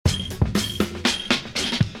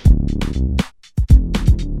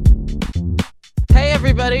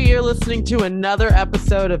listening to another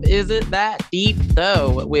episode of Is It That Deep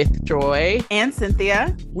Though with Joy and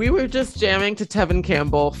Cynthia. We were just jamming to Tevin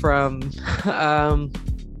Campbell from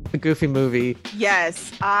the Goofy movie.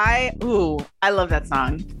 Yes, I love that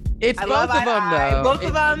song. It's both of them though. Both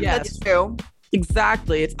of them, yes. That's true.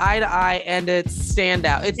 Exactly. It's Eye to Eye and it's Stand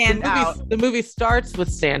Out. The movie starts with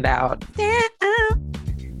Stand Out. Stand out.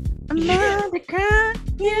 America.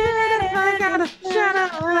 Yeah, I gotta shut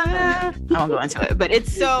up. I won't go into it, but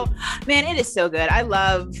it's so, man, it is so good. I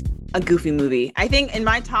love a Goofy movie. I think in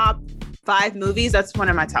my top 5 movies, that's one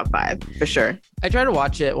of my top 5 for sure. I try to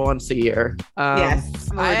watch it once a year. Yes.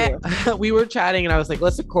 We were chatting and I was like,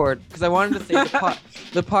 let's record because I wanted to say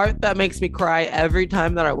the part that makes me cry every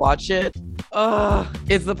time that I watch it.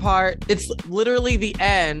 Is the part, it's literally the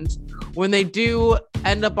end when they do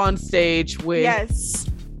end up on stage with, yes.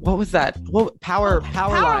 What was that?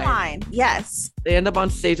 Powerline. Yes. They end up on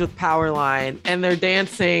stage with Powerline and they're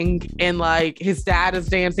dancing and like his dad is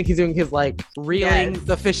dancing. He's doing his like reeling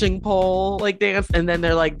the fishing pole like dance. And then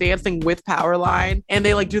they're like dancing with Powerline and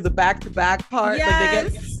they like do the back-to-back part.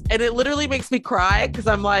 Yes. Like and it literally makes me cry because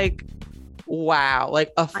I'm like, wow,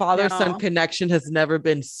 like a father-son connection has never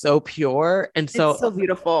been so pure. And so, it's so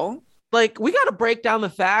beautiful. Like we got to break down the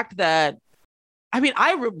fact that, I mean,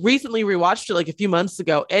 I recently rewatched it like a few months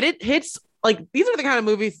ago and it hits like, these are the kind of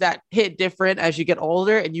movies that hit different as you get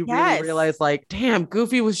older and you really realize like, damn,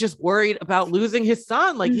 Goofy was just worried about losing his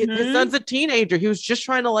son. Like his son's a teenager. He was just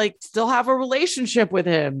trying to like still have a relationship with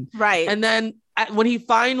him. Right. And then when he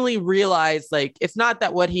finally realized like, it's not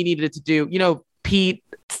that what he needed to do, you know, Pete,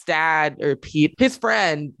 his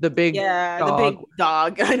friend, the big dog. The big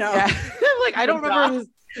dog. I know. Yeah. Like, I don't remember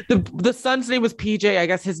the son's name was PJ. I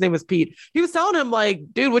guess his name was Pete. He was telling him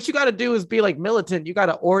like, dude, what you got to do is be like militant. You got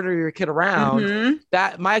to order your kid around.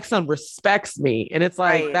 That my son respects me. And it's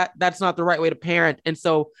like, that's not the right way to parent. And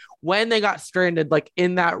so when they got stranded, like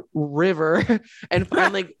in that river and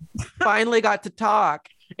finally got to talk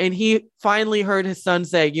and he finally heard his son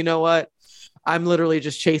say, you know what? I'm literally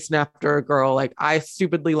just chasing after a girl. Like I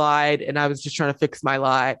stupidly lied and I was just trying to fix my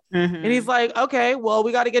lie. And he's like, okay, well,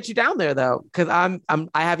 we got to get you down there though. Cause I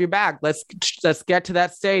have your back. Let's get to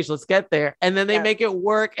that stage. Let's get there. And then they make it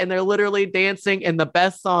work and they're literally dancing and the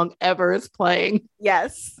best song ever is playing.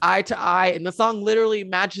 Yes. Eye to Eye. And the song literally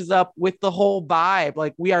matches up with the whole vibe.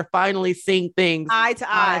 Like we are finally seeing things eye to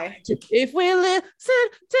eye. If we listen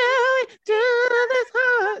to this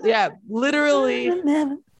heart. Yeah, literally.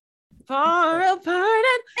 Far apart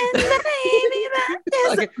and baby that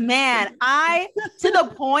is man, to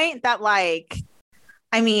the point that like,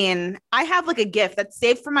 I mean, I have like a GIF that's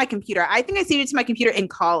saved from my computer. I think I saved it to my computer in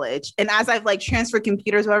college. And as I've like transferred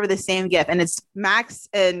computers, whatever, the same GIF. And it's Max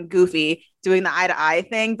and Goofy doing the eye to eye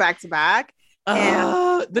thing back to back.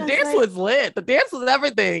 The dance was lit. The dance was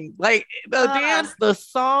everything. Like the dance, the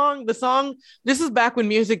song. This is back when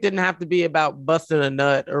music didn't have to be about busting a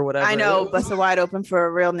nut or whatever. I know, busting wide open for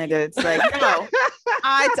a real nigga. It's like, no,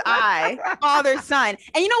 eye to eye, father, son.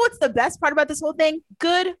 And you know what's the best part about this whole thing?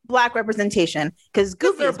 Good Black representation. Because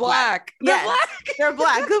Goofy is black. They're black. They're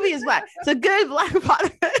black. Goofy is black. It's a good Black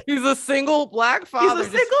father. He's a single Black father.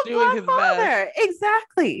 He's a single Black father. Best.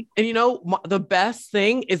 Exactly. And you know, the best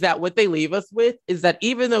thing is that what they leave us with is that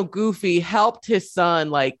even though Goofy helped his son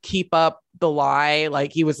like keep up the lie,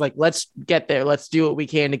 like he was like, let's get there, let's do what we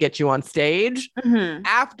can to get you on stage.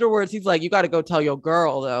 Afterwards he's like, you got to go tell your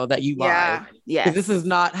girl though that you lied. Because this is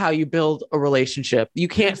not how you build a relationship. You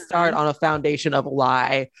can't start on a foundation of a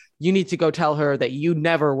lie. You need to go tell her that you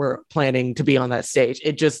never were planning to be on that stage.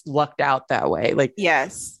 It just lucked out that way. Like,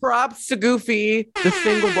 props to Goofy, the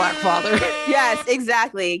single Black father. Yes,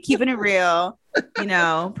 exactly. Keeping it real, you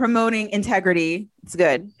know, promoting integrity. It's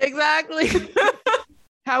good. Exactly.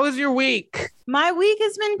 How was your week? My week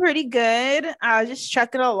has been pretty good. Just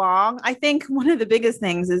chucking along. I think one of the biggest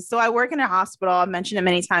things is, so I work in a hospital. I've mentioned it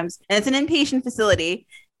many times, and it's an inpatient facility.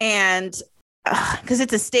 And because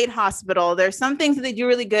it's a state hospital, there's some things that they do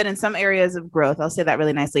really good and some areas of growth. I'll say that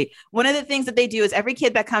really nicely. One of the things that they do is every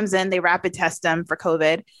kid that comes in, they rapid test them for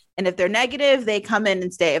COVID. And if they're negative, they come in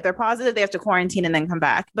and stay. If they're positive, they have to quarantine and then come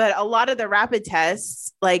back. But a lot of the rapid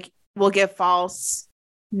tests, like, will give false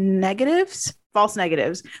negatives,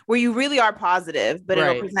 where you really are positive, but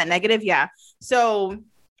it'll present negative. Yeah. So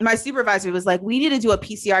my supervisor was like, we need to do a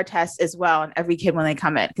PCR test as well on every kid when they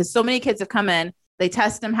come in. Because so many kids have come in, they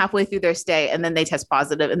test them halfway through their stay, and then they test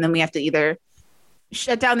positive. And then we have to either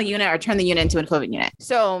shut down the unit or turn the unit into a COVID unit.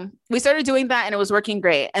 So we started doing that and it was working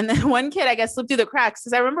great. And then one kid, I guess, slipped through the cracks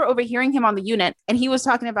because I remember overhearing him on the unit and he was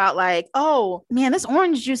talking about like, oh man, this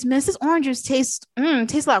orange juice tastes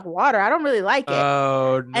like water. I don't really like it.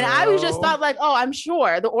 Oh, no. And I was just thought like, oh, I'm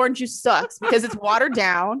sure the orange juice sucks because it's watered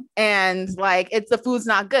down and like the food's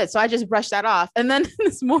not good. So I just brushed that off. And then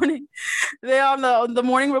this morning, they on the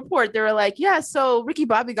morning report, they were like, yeah, so Ricky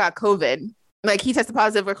Bobby got COVID. Like he tested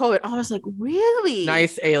positive for COVID. I was like, really?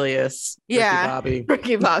 Nice alias. Yeah.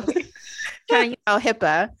 Ricky Bobby. Trying to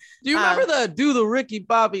HIPAA. Do you remember the Ricky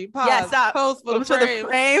Bobby pause, post for the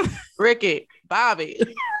frame? Ricky Bobby.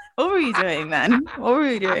 What were you doing then? What were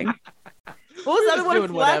you doing? What was the other one?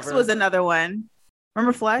 Flex whatever. Was another one.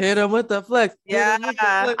 Remember Flex? Hit him with the flex. Yeah.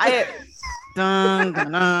 Dun,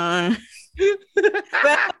 dun, dun.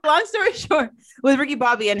 But long story short, with Ricky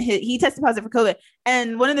Bobby and he tested positive for COVID.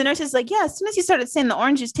 And one of the nurses was like, yeah, as soon as he started saying the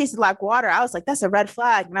orange juice tasted like water, I was like, that's a red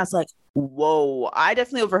flag. And I was like, whoa, I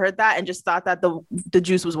definitely overheard that and just thought that the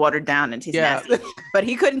juice was watered down and tasted nasty. But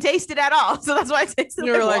he couldn't taste it at all. So that's why I tasted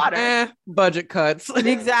like water. Budget cuts.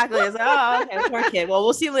 Exactly. I was like, oh, okay, poor kid. Well,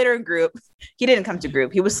 we'll see you later in group. He didn't come to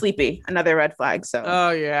group. He was sleepy. Another red flag. So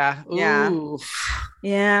oh yeah. Ooh.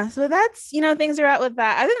 Yeah. So that's, things are out with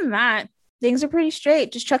that. Other than that, things are pretty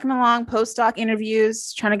straight. Just chucking along, postdoc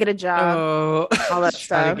interviews, trying to get a job. Oh, all that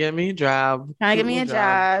stuff. Trying to get me a job. Trying to get me a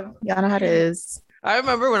job. Y'all know how it is. I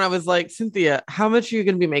remember when I was like, Cynthia, how much are you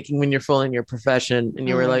going to be making when you're full in your profession? And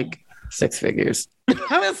you were like, 6 figures.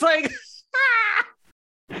 I was like,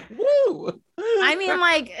 woo. I mean,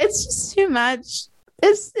 like, it's just too much.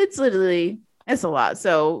 It's literally... It's a lot.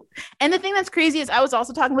 So, and the thing that's crazy is I was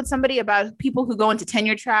also talking with somebody about people who go into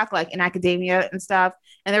tenure track, like in academia and stuff.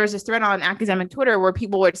 And there was this thread on academic Twitter where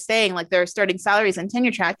people were saying like their starting salaries in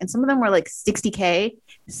tenure track. And some of them were like 60K,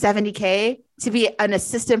 70K to be an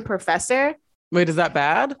assistant professor. Wait, is that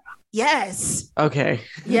bad? Yes. Okay.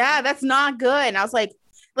 Yeah, that's not good. And I was like,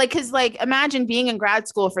 cause like imagine being in grad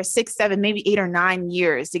school for 6, 7, maybe 8 or 9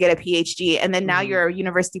 years to get a PhD. And then now you're a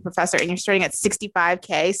university professor and you're starting at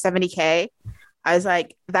 65K, 70K. I was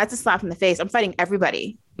like, that's a slap in the face. I'm fighting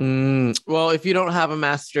everybody. Well, if you don't have a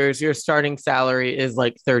master's, your starting salary is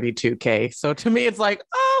like 32K. So to me, it's like,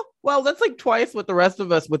 oh, well, that's like twice what the rest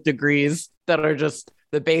of us with degrees that are just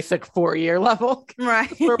the basic 4-year level.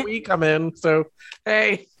 Right. Where we come in. So,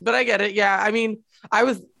 hey, but I get it. Yeah. I mean, I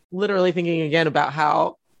was literally thinking again about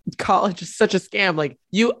how college is such a scam. Like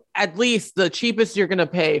at least the cheapest you're going to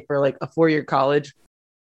pay for like a 4-year college,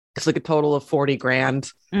 it's like a total of 40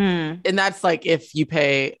 grand. And that's like, if you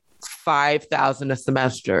pay $5,000 a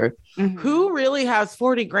semester, who really has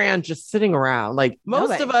 40 grand just sitting around? Like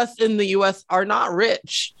most of us in the US are not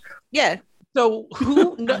rich. Yeah. So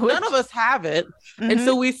none of us have it. And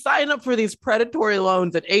so we sign up for these predatory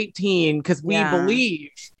loans at 18 because we believe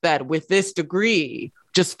that with this degree,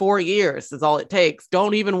 just 4 years is all it takes.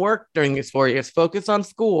 Don't even work during these 4 years. Focus on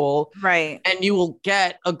school. Right. And you will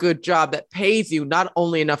get a good job that pays you not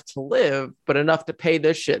only enough to live, but enough to pay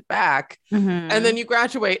this shit back. And then you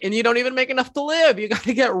graduate and you don't even make enough to live. You got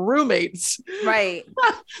to get roommates. Right.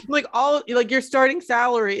 Like your starting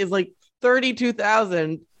salary is like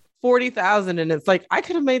 32,000, 40,000. And it's like, I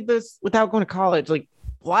could have made this without going to college. Like,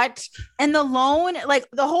 what? And the loan, like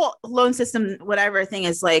the whole loan system, whatever thing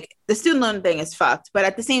is like the student loan thing is fucked. But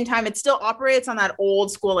at the same time, it still operates on that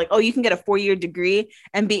old school, like, oh, you can get a 4-year degree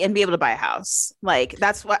and be able to buy a house. Like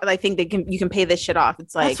that's what I think you can pay this shit off.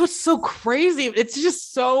 It's like, that's what's so crazy. It's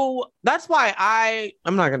just so, that's why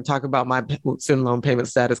I'm not going to talk about my student loan payment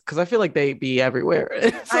status because I feel like they be everywhere.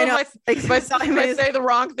 So I know. If I say the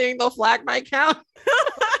wrong thing, they'll flag my account.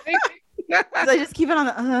 I just keep it on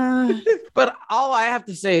the But all I have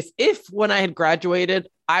to say is if when I had graduated,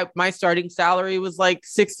 my starting salary was like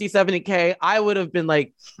 60, 70K, I would have been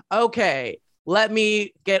like, okay, let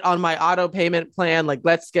me get on my auto payment plan. Like,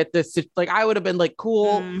 let's get this. Like, I would have been like,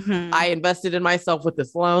 cool. I invested in myself with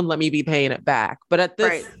this loan. Let me be paying it back. But at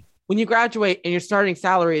this, when you graduate and your starting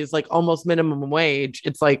salary is like almost minimum wage,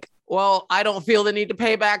 it's like, well, I don't feel the need to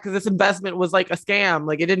pay back because this investment was like a scam.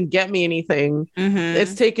 Like it didn't get me anything.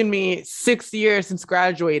 It's taken me 6 years since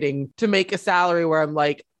graduating to make a salary where I'm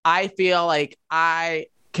like, I feel like I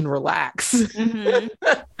can relax.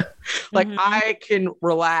 Like I can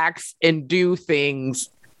relax and do things.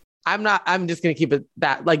 I'm just going to keep it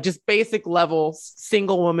that like just basic level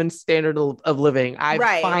single woman standard of living.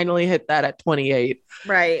 I finally hit that at 28.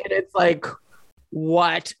 Right. And it's like,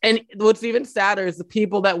 what? And what's even sadder is the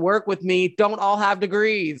people that work with me don't all have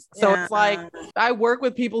degrees. So it's like I work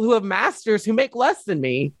with people who have masters who make less than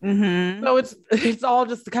me. So it's all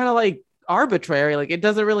just kind of like arbitrary. Like, it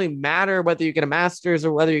doesn't really matter whether you get a master's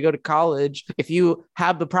or whether you go to college. If you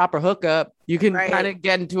have the proper hookup, you can kind of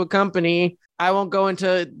get into a company. I won't go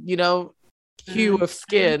into, hue of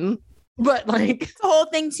skin, but like it's the whole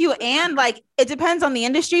thing too. And like, it depends on the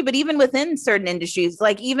industry, but even within certain industries,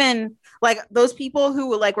 like even like those people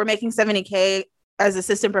who like were making 70K as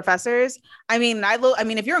assistant professors. I mean,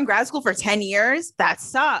 if you're in grad school for 10 years, that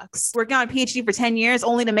sucks. Working on a PhD for 10 years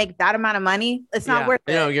only to make that amount of money, it's not worth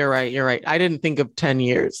it. No, you're right. I didn't think of 10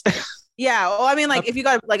 years. Yeah. Well, I mean, like if you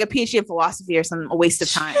got like a PhD in philosophy or something, a waste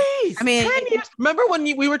of time. Jeez, I mean, remember when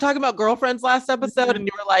we were talking about girlfriends last episode and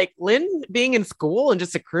you were like, Lynn being in school and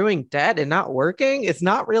just accruing debt and not working, it's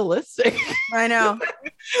not realistic. I know.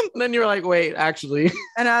 And then you were like, wait, actually.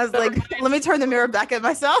 And I was like, let me turn the mirror back at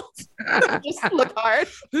myself. Just look hard.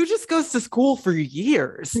 Who just goes to school for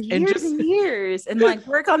years and years and like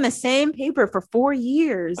work on the same paper for 4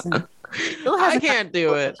 years? I can't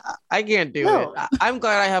do it. I'm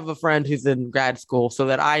glad I have a friend who's in grad school so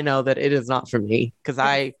that I know that it is not for me, because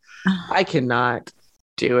I cannot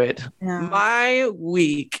do it. Yeah. My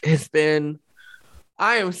week has been,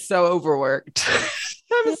 I am so overworked.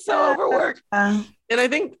 I'm so overworked. And I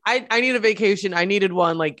think I need a vacation. I needed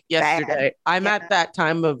one like yesterday. I'm at that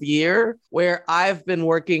time of year where I've been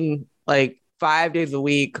working like 5 days a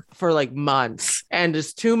week for like months and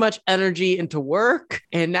just too much energy into work.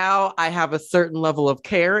 And now I have a certain level of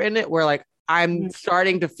care in it where like I'm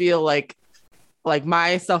starting to feel like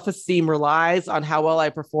my self-esteem relies on how well I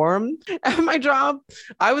perform at my job.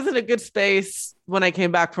 I was in a good space when I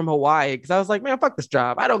came back from Hawaii because I was like, man, fuck this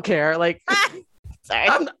job. I don't care. Like,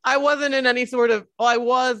 sorry. I wasn't in any sort of, I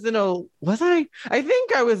wasn't. I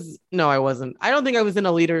don't think I was in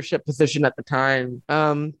a leadership position at the time.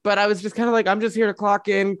 But I was just kind of like, I'm just here to clock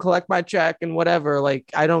in, collect my check and whatever.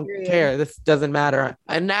 Like, I don't care. This doesn't matter.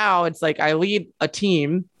 And now it's like, I lead a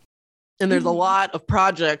team and there's a lot of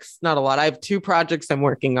projects, not a lot. I have 2 projects I'm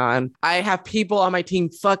working on. I have people on my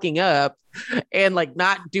team fucking up and like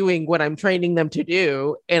not doing what I'm training them to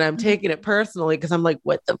do. And I'm taking it personally because I'm like,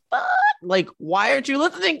 what the fuck? Like, why aren't you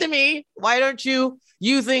listening to me? Why aren't you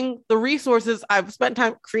using the resources I've spent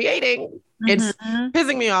time creating? It's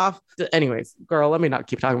pissing me off. Anyways, girl, let me not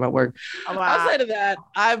keep talking about work. Oh, wow. Outside of that,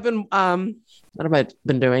 I've been, what have I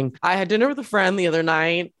been doing? I had dinner with a friend the other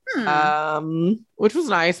night, which was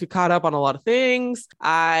nice. We caught up on a lot of things.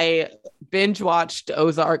 I binge watched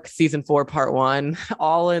Ozark season 4, part 1,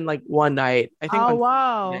 all in like one night. I think. Oh,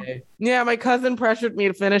 wow. Yeah, my cousin pressured me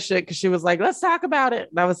to finish it because she was like, let's talk about it.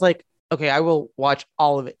 And I was like, okay, I will watch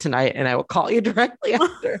all of it tonight and I will call you directly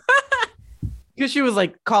after. Because she was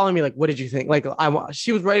like calling me like, what did you think? Like,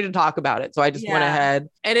 she was ready to talk about it. So I just went ahead,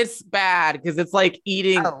 and it's bad because it's like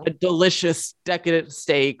eating a delicious decadent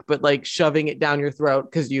steak, but like shoving it down your throat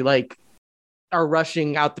because you like are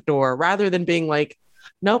rushing out the door rather than being like,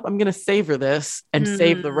 nope, I'm going to savor this and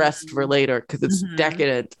save the rest for later because it's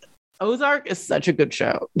decadent. Ozark is such a good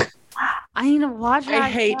show. I need to watch it. I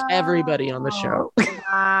hate everybody on the show.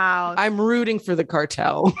 Wow. I'm rooting for the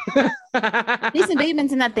cartel. Jason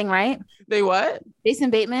Bateman's in that thing, right? They what? Jason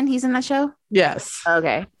Bateman, he's in that show? Yes.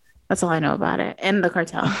 Okay. That's all I know about it. And the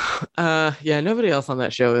cartel. Yeah, nobody else on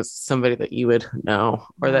that show is somebody that you would know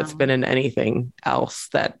or that's been in anything else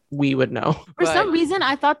that we would know. For some reason,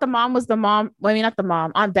 I thought the mom was the mom. Well, I mean, not the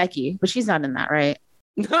mom, Aunt Becky, but she's not in that, right?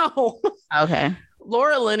 No. Okay.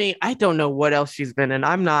 Laura Linney, I don't know what else she's been in.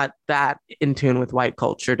 I'm not that in tune with white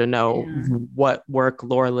culture to know what work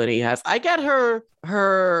Laura Linney has. I get her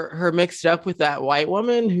mixed up with that white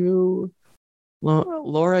woman who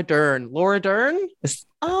Laura Dern. Laura Dern? That's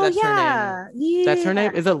her name. That's her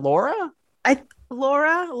name. Is it Laura?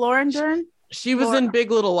 Lauren Dern? She was in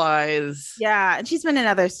Big Little Lies. Yeah, and she's been in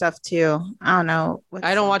other stuff too. I don't know.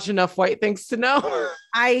 I don't watch enough white things to know.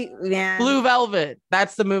 Blue Velvet.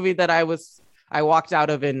 That's the movie that I walked out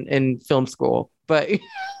of in film school, but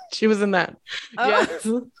she was in that. Yes.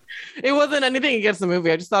 It wasn't anything against the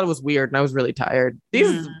movie. I just thought it was weird and I was really tired.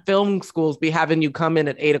 These film schools be having you come in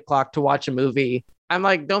at 8:00 to watch a movie. I'm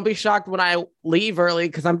like, don't be shocked when I leave early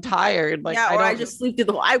because I'm tired. Like, I just sleep through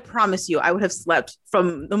the whole. I promise you, I would have slept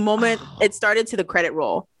from the moment it started to the credit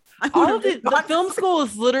roll. All of it, the film school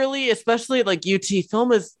is literally, especially like UT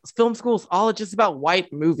film school is all just about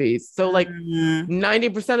white movies. So like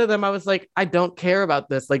 90% of them, I was like, I don't care about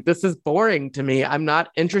this. Like, this is boring to me. I'm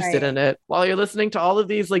not interested in it. While you're listening to all of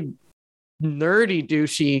these like nerdy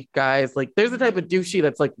douchey guys, like there's a type of douchey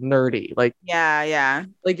that's like nerdy. Like, yeah.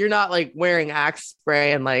 Like you're not like wearing Axe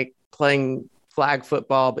spray and like playing flag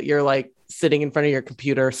football, but you're like sitting in front of your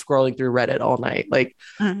computer scrolling through Reddit all night. Like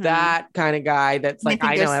that kind of guy that's like,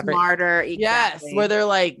 I know smarter. Exactly. Yes, where they're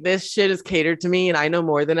like, this shit is catered to me and I know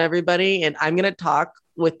more than everybody. And I'm going to talk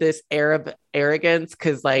with this air of arrogance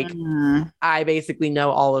because like I basically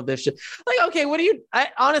know all of this shit. Like, okay, what do you,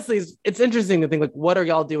 honestly, it's interesting to think like, what are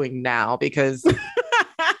y'all doing now? Because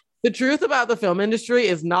the truth about the film industry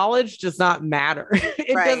is knowledge does not matter.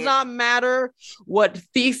 It does not matter what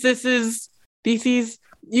theses you've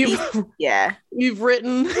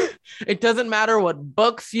written. It doesn't matter what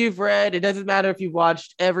books you've read. It doesn't matter if you've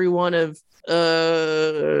watched every one of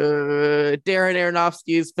Darren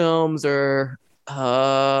Aronofsky's films or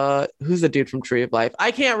who's the dude from Tree of Life?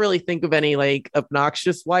 I can't really think of any like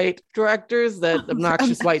obnoxious white directors that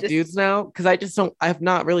obnoxious white dudes now because I have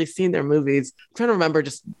not really seen their movies. I'm trying to remember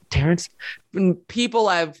just people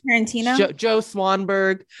I've Tarantino, Joe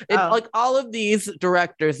Swanberg, like all of these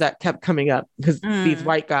directors that kept coming up because these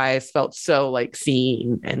white guys felt so like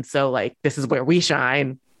seen and so like this is where we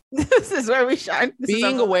shine. This is where we shine.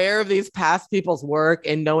 Being aware of these past people's work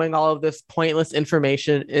and knowing all of this pointless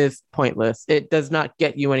information is pointless. It does not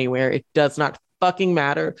get you anywhere. It does not fucking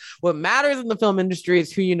matter. What matters in the film industry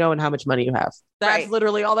is who you know and how much money you have. That's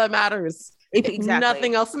literally all that matters. Exactly.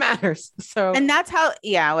 Nothing else matters. So, and that's how,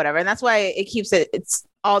 whatever. And that's why it keeps it's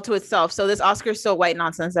all to itself. So this Oscar so white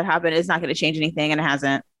nonsense that happened is not going to change anything, and it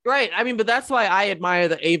hasn't. Right. I mean, but that's why I admire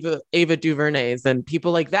the Ava DuVernays and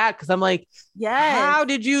people like that. Cause I'm like, how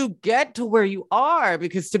did you get to where you are?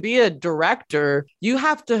 Because to be a director, you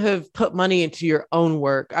have to have put money into your own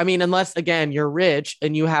work. I mean, unless again, you're rich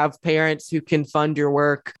and you have parents who can fund your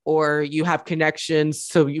work or you have connections.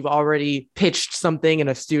 So you've already pitched something and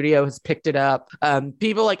a studio has picked it up.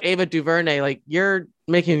 People like Ava DuVernay, like you're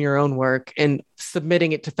making your own work and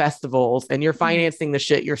submitting it to festivals and you're financing the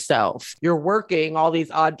shit yourself. You're working all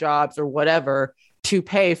these odd jobs or whatever to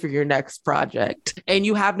pay for your next project. And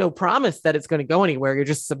you have no promise that it's going to go anywhere. You're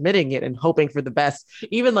just submitting it and hoping for the best.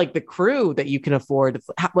 Even like the crew that you can afford, it's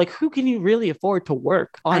like, who can you really afford to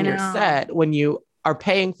work on your set when you are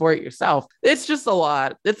paying for it yourself? It's just a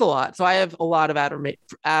lot. It's a lot. So I have a lot of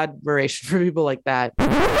admiration for people like that.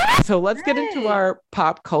 So let's get into our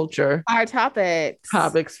pop culture. Our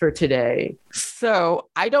topics for today. So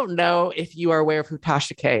I don't know if you are aware of who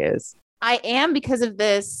Tasha K is. I am because of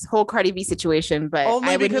this whole Cardi B situation, but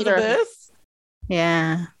only because of this?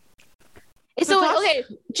 Yeah. So,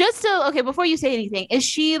 okay, before you say anything, is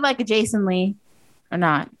she like a Jason Lee or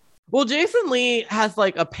not? Well, Jason Lee has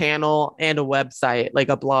like a panel and a website, like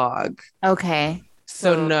a blog. Okay.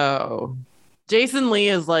 So no. Jason Lee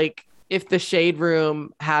is like if the Shade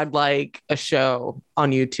Room had like a show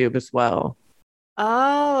on YouTube as well.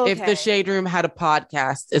 Oh, okay. If the Shade Room had a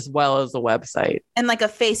podcast as well as a website. And like a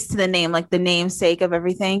face to the name, like the namesake of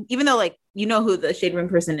everything, even though like, you know who the Shade Room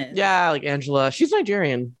person is. Yeah, like Angela. She's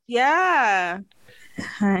Nigerian. Yeah.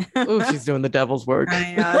 Ooh, she's doing the devil's work.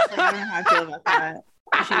 I know. I don't know how I feel about that.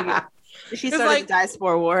 She started like, the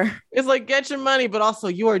diaspora war. It's like, get your money, but also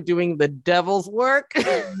you are doing the devil's work.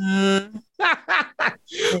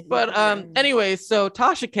 But anyway, so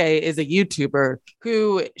Tasha K is a YouTuber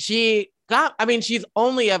who she's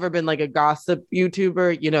only ever been like a gossip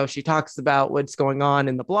YouTuber. You know, she talks about what's going on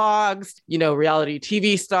in the blogs, you know, reality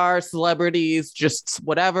TV stars, celebrities, just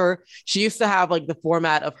whatever. She used to have like the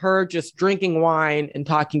format of her just drinking wine and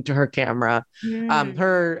talking to her camera.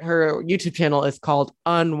 Her YouTube channel is called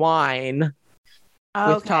Unwine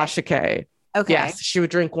with Tasha K. Okay. Yes, she would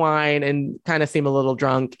drink wine and kind of seem a little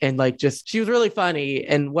drunk and like just she was really funny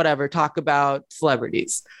and whatever, talk about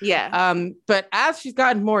celebrities. Yeah. But as she's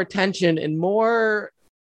gotten more attention and more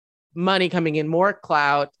money coming in, more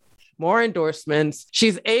clout, more endorsements,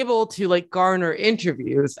 she's able to like garner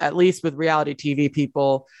interviews, at least with reality TV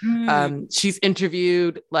people. She's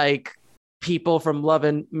interviewed like people from Love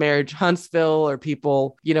and Marriage Huntsville or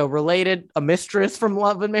people, you know, related, a mistress from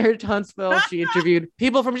Love and Marriage Huntsville. She interviewed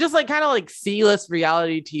people from just like kind of like C-list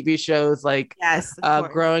reality TV shows like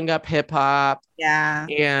Growing Up Hip Hop. Yeah.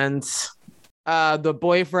 And the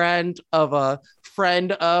boyfriend of a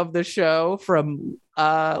friend of the show from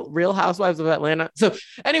Real Housewives of Atlanta. So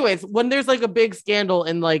anyways, when there's like a big scandal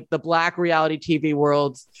in like the Black reality TV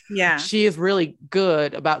world, she is really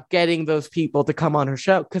good about getting those people to come on her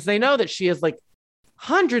show because they know that she has like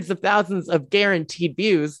hundreds of thousands of guaranteed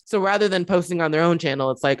views. So rather than posting on their own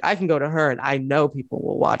channel, it's like I can go to her and I know people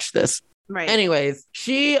will watch this. Right. Anyways,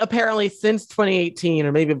 she apparently since 2018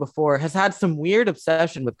 or maybe before has had some weird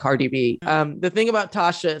obsession with Cardi B. The thing about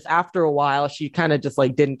Tasha is after a while, she kind of just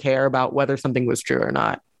like didn't care about whether something was true or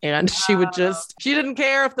not. And she didn't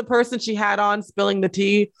care if the person she had on spilling the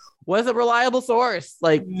tea was a reliable source.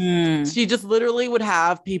 Like she just literally would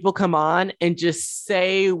have people come on and just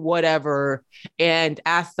say whatever and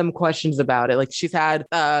ask them questions about it. Like she's had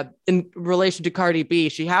in relation to Cardi B,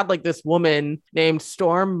 she had like this woman named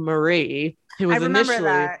Storm Marie who was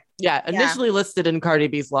initially listed in Cardi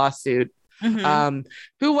B's lawsuit.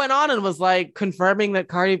 Who went on and was like confirming that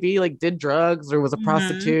Cardi B like did drugs or was a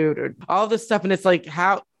prostitute or all this stuff. And it's like,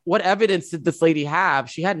 what evidence did this lady have?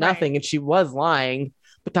 She had nothing and she was lying,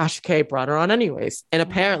 but Tasha K brought her on anyways. And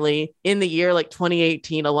apparently in the year like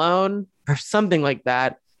 2018 alone or something like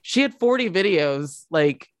that, she had 40 videos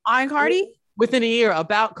like on Cardi within a year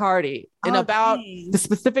about Cardi and about the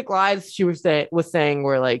specific lies she was saying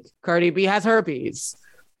were like Cardi B has herpes.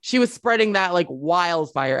 She was spreading that like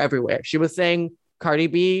wildfire everywhere. She was saying Cardi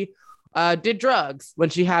B did drugs when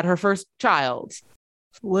she had her first child.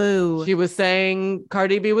 Whoa. She was saying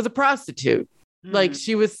Cardi B was a prostitute. Like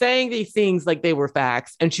she was saying these things like they were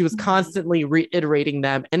facts, and she was constantly reiterating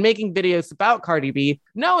them and making videos about Cardi B,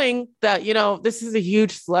 knowing that, you know, this is a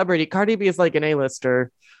huge celebrity. Cardi B is like an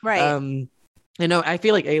A-lister. Right. You know, I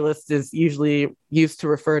feel like A-list is usually used to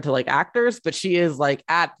refer to like actors, but she is like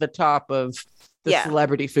at the top of the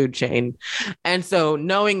celebrity food chain. And so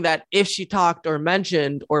knowing that if she talked or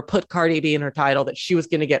mentioned or put Cardi B in her title, that she was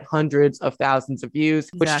going to get hundreds of thousands of views,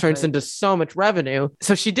 which turns into so much revenue.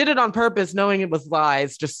 So she did it on purpose, knowing it was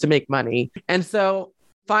lies just to make money. And so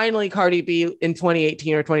finally, Cardi B in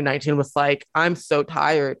 2018 or 2019 was like, I'm so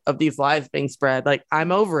tired of these lies being spread. Like,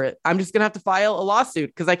 I'm over it. I'm just going to have to file a lawsuit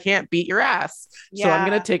because I can't beat your ass. So I'm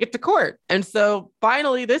going to take it to court. And so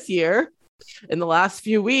finally this year, in the last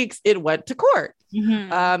few weeks, it went to court.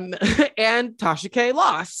 And Tasha K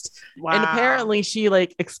lost. Wow. And apparently she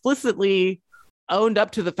like explicitly owned up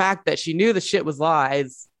to the fact that she knew the shit was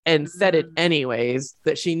lies and said it anyways,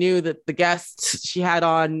 that she knew that the guests she had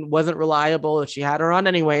on wasn't reliable, that she had her on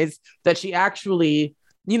anyways, that she actually,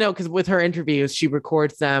 you know, because with her interviews, she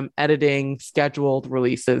records them, editing scheduled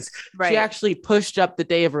releases. She actually pushed up the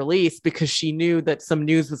day of release because she knew that some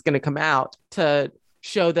news was going to come out to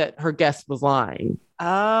show that her guest was lying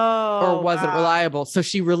or wasn't reliable. So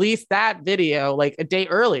she released that video like a day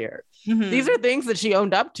earlier. These are things that she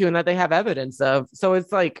owned up to and that they have evidence of. So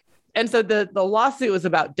it's like, and so the lawsuit was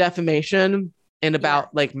about defamation and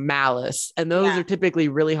about like malice. And those are typically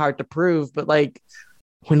really hard to prove. But like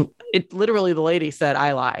when it literally, the lady said,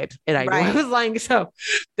 I lied and I knew I was lying. So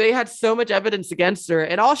they had so much evidence against her.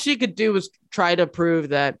 And all she could do was try to prove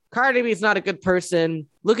that Cardi B is not a good person.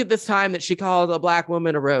 Look at this time that she called a black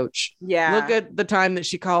woman a roach. Yeah. Look at the time that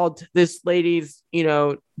she called this lady's, you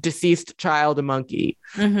know, deceased child a monkey.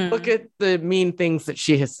 Look at the mean things that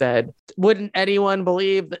she has said. Wouldn't anyone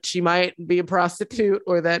believe that she might be a prostitute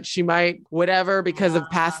or that she might whatever because of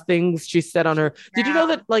past things she said on her? Did you know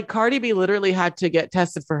that like Cardi B literally had to get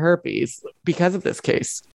tested for herpes because of this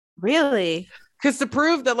case? Really? Because to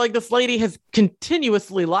prove that like this lady has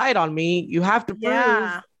continuously lied on me, you have to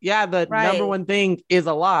prove, the number one thing is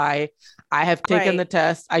a lie. I have taken the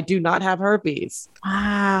test. I do not have herpes.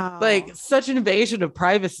 Wow. Like such an invasion of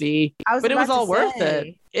privacy, but it was all worth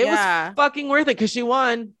it. It was fucking worth it because she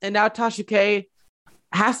won. And now Tasha K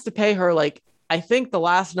has to pay her like, I think the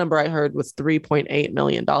last number I heard was $3.8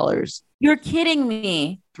 million. You're kidding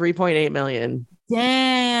me. 3.8 million.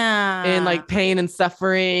 Damn. In like pain and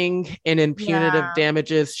suffering and in punitive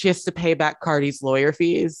damages. She has to pay back Cardi's lawyer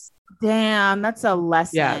fees. Damn, that's a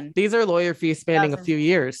lesson. Yeah, these are lawyer fees spanning a few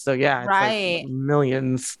years. So yeah, it's like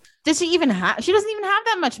millions. Does she even have? She doesn't even have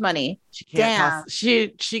that much money. She can't. She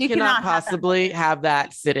cannot possibly have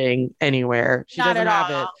that sitting anywhere. She doesn't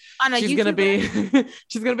have it. She's gonna be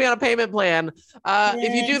she's gonna be on a payment plan.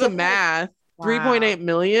 If you do the math, 3.8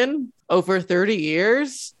 million over 30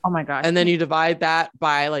 years. Oh my gosh. And then you divide that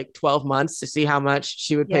by like 12 months to see how much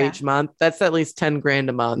she would pay each month. That's at least 10 grand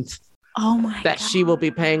a month. Oh my God. That she will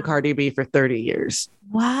be paying Cardi B for 30 years.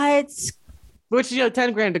 What? Which, you know,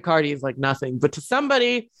 10 grand to Cardi is like nothing, but to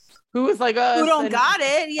somebody who is like us, who don't got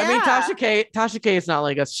it. Yeah. I mean, Tasha K is not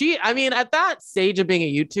like us. I mean, at that stage of being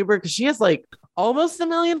a YouTuber, because she has like almost 1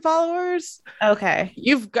 million followers. Okay.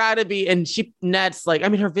 You've got to be, and she nets like, I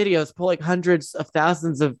mean, her videos pull like hundreds of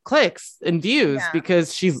thousands of clicks and views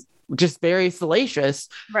because she's just very salacious.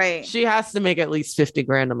 Right. She has to make at least 50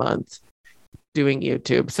 grand a month doing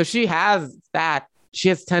YouTube. So she has that. She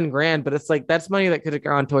has 10 grand, but it's like, that's money that could have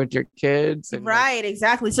gone towards your kids. And right.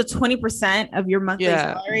 Exactly. So 20% of your monthly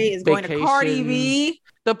salary is going to Cardi B.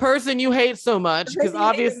 The person you hate so much, because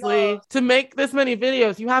obviously to make this many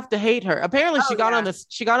videos, you have to hate her. Apparently she got on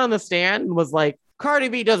the stand and was like, Cardi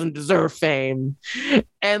B doesn't deserve fame.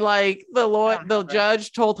 And like the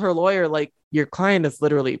judge told her lawyer, like, your client is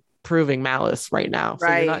literally proving malice right now. So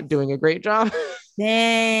Right. you're not doing a great job.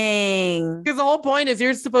 Dang. Because the whole point is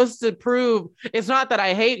you're supposed to prove it's not that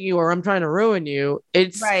I hate you or I'm trying to ruin you.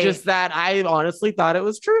 It's Right. just that I honestly thought it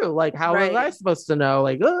was true. Like, how was I Right. supposed to know?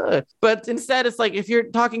 Like, ugh. But instead, it's like if you're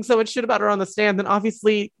talking so much shit about her on the stand, then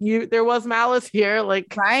obviously there was malice here.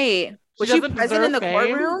 Like, Right. Was she doesn't present in the deserve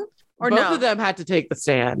fame. courtroom? Or both no? of them had to take the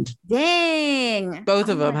stand. Dang. Both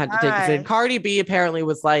of Oh them my had to take the stand. gosh. Cardi B apparently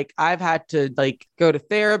was like, I've had to like go to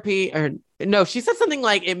therapy, or no, she said something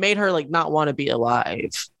like it made her like not want to be alive.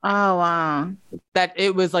 Oh wow. That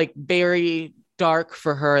it was like very dark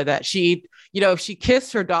for her that she, if she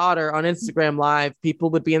kissed her daughter on Instagram Live, people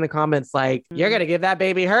would be in the comments like, you're gonna give that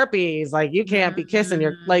baby herpes, like you can't be kissing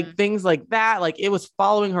your, like things like that. Like it was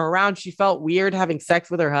following her around. She felt weird having sex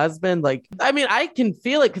with her husband. Like, I mean, I can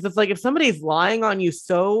feel it because it's like if somebody's lying on you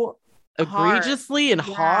so egregiously and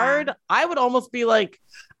hard, I would almost be like,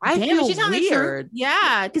 I feel she's telling the truth. weird.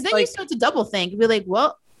 Yeah, because then you start to double think. Be like,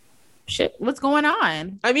 well, shit, what's going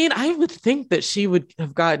on? I mean, I would think that she would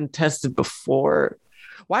have gotten tested before.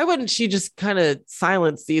 Why wouldn't she just kind of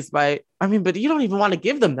silence these by, I mean, but you don't even want to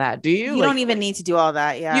give them that, do you? You don't even need to do all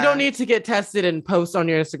that. Yeah. You don't need to get tested and post on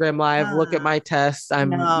your Instagram Live, look at my test.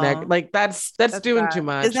 I'm like, that's doing bad. too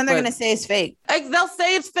much. Because then they're going to say it's fake. They'll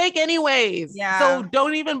say it's fake anyways. Yeah. So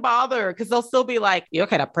don't even bother because they'll still be like, you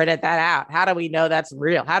could have printed that out. How do we know that's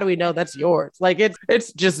real? How do we know that's yours? Like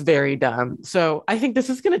it's just very dumb. So I think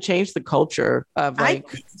this is going to change the culture of like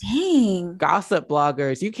gossip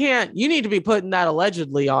bloggers. You need to be putting that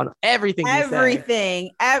allegedly on everything.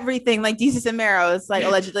 Everything. Like Jesus and Mero, it's like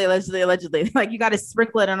allegedly. Like you got to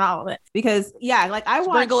sprinkle it on all of it because like I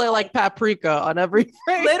sprinkle it like paprika on everything.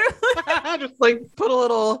 Literally, just like put a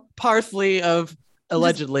little parsley of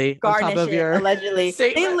allegedly on top of your allegedly.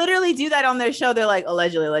 statement. They literally do that on their show. They're like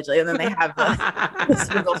allegedly, and then they have the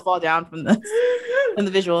sprinkles fall down from the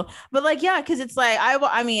visual. But like, yeah, because it's like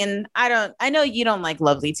I know you don't like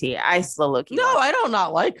Lovely T. I still look. No, I don't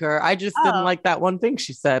not like her. I just didn't like that one thing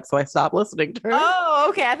she said, so I stopped listening to her. Oh,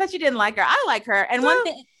 okay. I thought you didn't like her. I like her, and one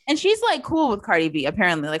thing. And she's like cool with Cardi B,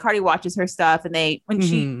 apparently. Like Cardi watches her stuff, and when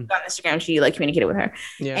she got on Instagram, she like communicated with her.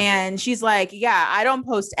 Yeah. And she's like, yeah, I don't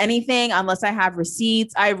post anything unless I have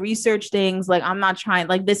receipts. I research things. Like I'm not trying,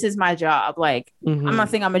 like this is my job. Like I'm not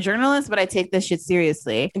saying I'm a journalist, but I take this shit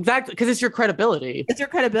seriously. Exactly. Because it's your credibility.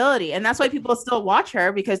 And that's why people still watch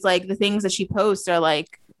her because like the things that she posts are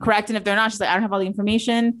like correct. And if they're not, she's like, I don't have all the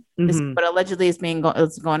information, but allegedly it's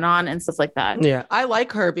going on and stuff like that. Yeah. I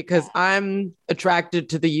like her because I'm attracted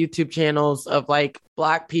to the YouTube channels of like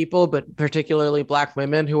Black people, but particularly Black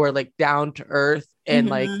women who are like down to earth and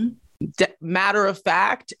like matter of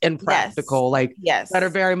fact and practical, that are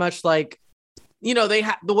very much like, they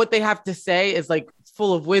have what they have to say is like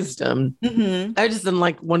full of wisdom. I just didn't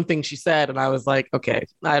like one thing she said. And I was like, okay,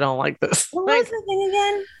 I don't like this. What was the thing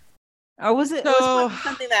again? Or was it,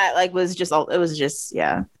 something that like was just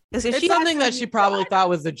yeah. It's something that she probably thought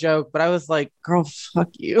was a joke, but I was like, girl, fuck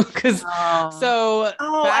you.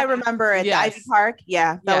 I remember it. Yes. The Ivy Park.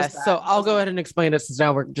 Yeah. So I'll go ahead and explain it since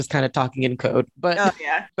now we're just kind of talking in code. But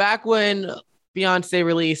back when Beyonce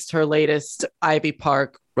released her latest Ivy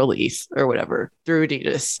Park release or whatever through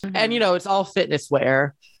Adidas, and it's all fitness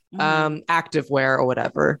wear. Active wear or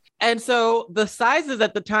whatever. And so the sizes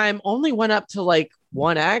at the time only went up to like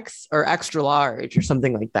 1X or extra large or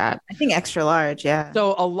something like that. I think extra large. Yeah.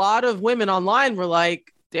 So a lot of women online were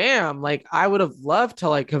like, damn, like I would have loved to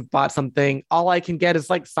like have bought something. All I can get is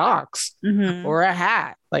like socks or a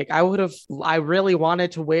hat. Like I really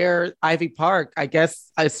wanted to wear Ivy Park. I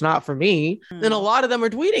guess it's not for me. And a lot of them are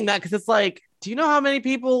tweeting that because it's like, do you know how many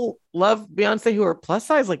people love Beyonce who are plus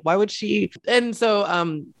size? Like, why would she? And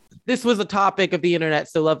so, this was a topic of the internet.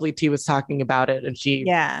 So Lovely T was talking about it and she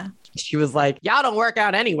was like, y'all don't work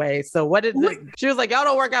out anyway. So she was like, y'all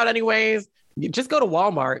don't work out anyways. You just go to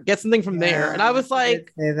Walmart, get something from there. And I was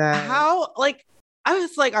like, how, like, I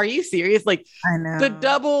was like, are you serious? Like I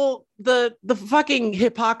know the fucking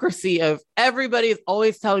hypocrisy of everybody is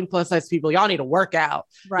always telling plus size people, y'all need to work out.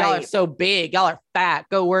 Right. Y'all are so big. Y'all are fat.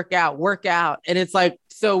 Go work out. And it's like,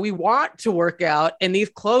 so we want to work out and these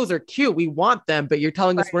clothes are cute. We want them, but you're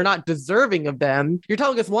telling us we're not deserving of them. You're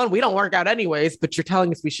telling us we don't work out anyways, but you're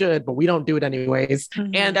telling us we should, but we don't do it anyways.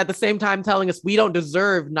 And at the same time telling us we don't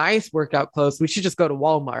deserve nice workout clothes. We should just go to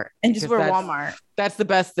Walmart and just wear Walmart. That's the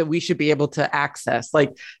best that we should be able to access.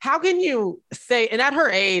 Like, how can you say, and at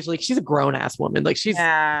her age, like she's a grown ass woman, like she's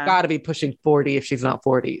got to be pushing 40 if she's not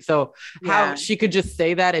 40. So how she could just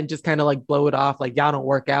say that and just kind of like blow it off, like y'all don't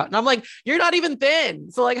work out. And I'm like, you're not even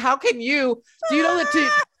thin. So like, how can you, do you know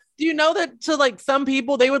that Do you know that to like some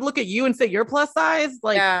people, they would look at you and say you're plus size?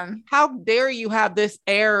 Like, how dare you have this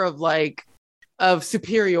air of like, of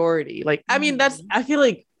superiority? Like, I mean, I feel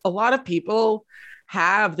like a lot of people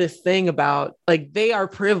have this thing about like, they are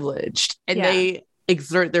privileged and they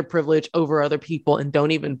exert their privilege over other people and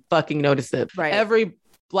don't even fucking notice it. Right. Every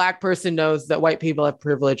Black person knows that white people have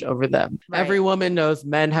privilege over them. Right. Every woman knows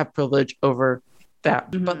men have privilege over them.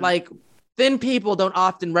 But like, thin people don't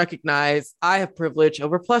often recognize I have privilege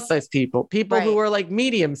over plus size people. People who are like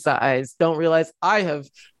medium size don't realize I have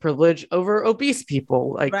privilege over obese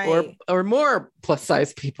people, like or more plus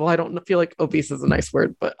size people. I don't feel like obese is a nice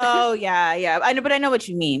word, but yeah. I know, but I know what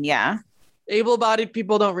you mean. Yeah. Able-bodied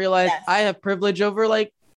people don't realize I have privilege over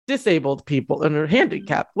like disabled people and are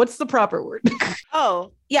handicapped. What's the proper word?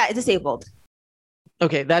 Disabled.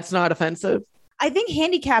 Okay, that's not offensive. I think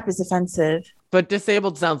handicap is offensive. But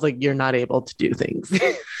disabled sounds like you're not able to do things.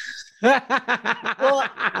 Well,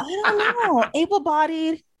 I don't know.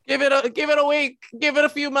 Able-bodied. Give it a week. Give it a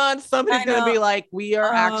few months. Somebody's going to be like, we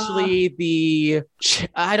are actually you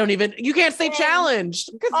can't say challenged.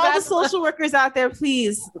 All the social workers out there,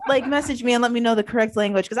 please like message me and let me know the correct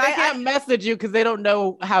language. Because I can't message you because they don't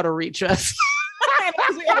know how to reach us.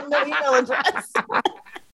 Because we have no email address.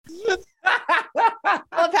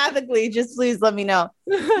 Telepathically, just please let me know.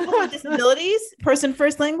 People with disabilities, person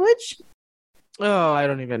first language. Oh, I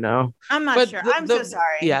don't even know. I'm not sure. I'm so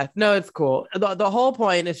sorry. Yeah, no, it's cool. The whole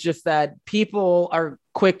point is just that people are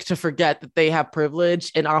quick to forget that they have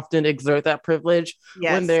privilege and often exert that privilege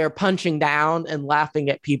when they're punching down and laughing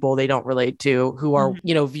at people they don't relate to who are,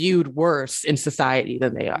 viewed worse in society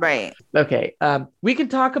than they are. Right. Okay. We can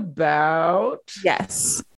talk about.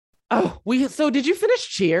 Yes. Oh, so did you finish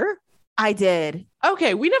Cheer? I did.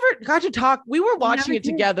 Okay, we never got to talk. We were watching it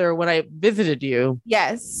together when I visited you.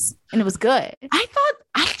 Yes, and it was good. I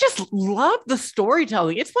just love the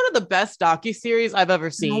storytelling. It's one of the best docuseries I've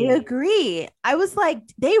ever seen. I agree. I was like,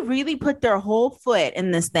 they really put their whole foot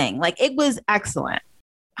in this thing. Like, it was excellent.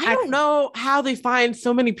 I don't know how they find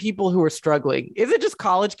so many people who are struggling. Is it just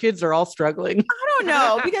college kids are all struggling? I don't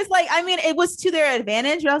know because it was to their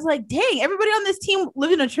advantage. But I was like, dang, everybody on this team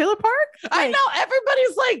live in a trailer park? I know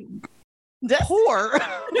everybody's poor.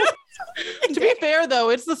 To be fair, though,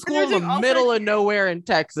 it's the school in the middle of nowhere in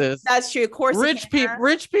Texas. That's true. Of course, rich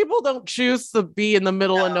people don't choose to be in the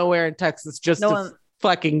middle of nowhere in Texas just to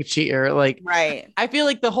fucking cheer. Like, right. I feel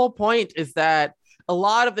like the whole point is that a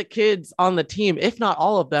lot of the kids on the team, if not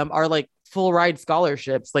all of them, are like full ride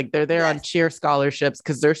scholarships. Like they're there on cheer scholarships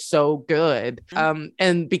because they're so good.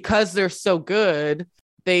 And because they're so good,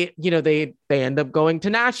 they end up going to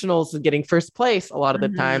nationals and getting first place a lot of the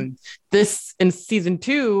time. This in season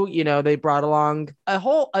 2, they brought along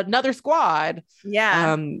another squad.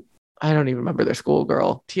 Yeah. I don't even remember their school,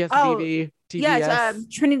 girl. TSVV. TBS. Yeah,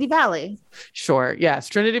 Trinity Valley. Sure. Yes.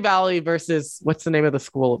 Trinity Valley versus what's the name of the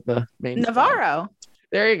school of the main Navarro. Squad?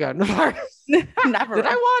 There you go. Navarro. Never. Did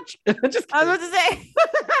I watch? I was about to say.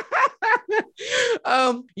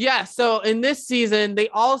 So in this season, they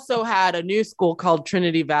also had a new school called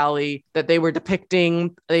Trinity Valley that they were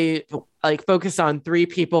depicting. They focused on 3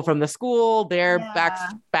 people from the school, their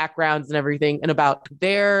backgrounds and everything, and about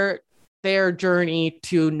their journey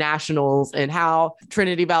to nationals and how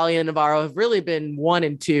Trinity Valley and Navarro have really been 1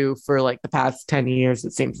 and 2 for like the past 10 years.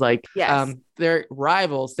 It seems like they're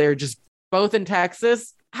rivals. They're just both in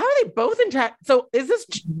Texas. How are they both in Texas? So is this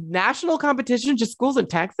national competition just schools in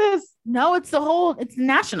Texas? No, it's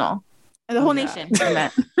national. The whole nation.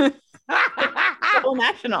 The whole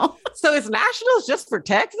national. So it's nationals just for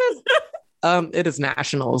Texas? It is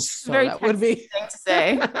nationals. So very that would be thing to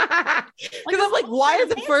say. Because I'm like, why are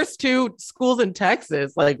the first 2 schools in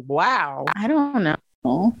Texas? Like, wow. I don't know.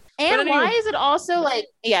 And why is it also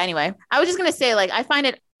anyway, I was just going to say,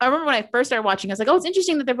 I remember when I first started watching, I was like, oh, it's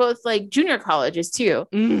interesting that they're both like junior colleges too.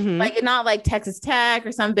 Like not like Texas Tech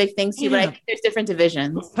or some big things too, but I think there's different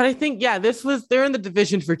divisions. But I think, they're in the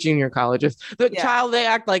division for junior colleges. They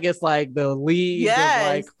act like it's like the league of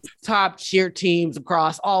like top cheer teams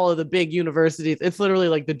across all of the big universities. It's literally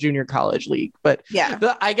like the junior college league. But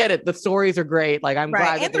I get it. The stories are great. Like I'm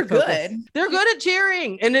glad that they're good. They're good at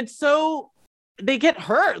cheering. And it's so they get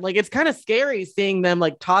hurt. Like it's kind of scary seeing them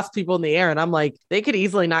like toss people in the air. And I'm like, they could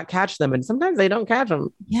easily not catch them. And sometimes they don't catch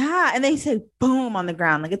them. Yeah. And they say boom on the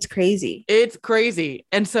ground. Like it's crazy. It's crazy.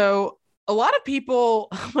 And so a lot of people,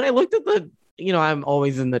 when I looked at I'm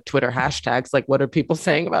always in the Twitter hashtags. Like, what are people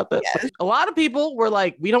saying about this? Yes. A lot of people were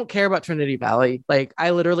like, we don't care about Trinity Valley. Like,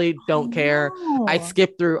 I literally don't care. I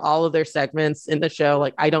skipped through all of their segments in the show.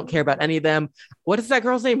 Like, I don't care about any of them. What is that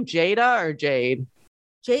girl's name? Jada or Jade?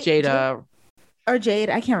 Jada. Or Jade.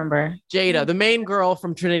 I can't remember. Jada, the main girl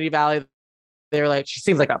from Trinity Valley. They're like, she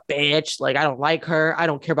seems like a bitch. Like, I don't like her. I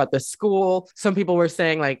don't care about this school. Some people were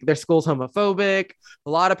saying like their school's homophobic. A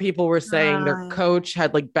lot of people were saying their coach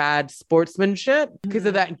had like bad sportsmanship because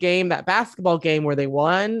of that game, that basketball game where they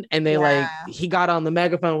won. And they like, he got on the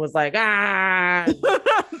megaphone, was like,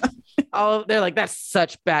 oh, they're like, that's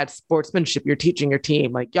such bad sportsmanship you're teaching your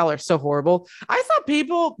team. Like, y'all are so horrible. I saw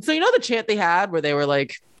people. So, you know, the chant they had where they were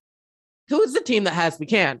like, who is the team that has we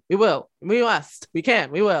can, we will, we must, we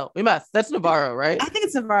can, we will, we must? That's Navarro, right? I think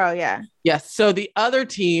it's Navarro, yeah. Yes. So the other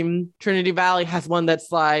team, Trinity Valley, has one that's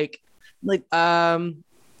like, and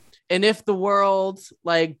if the world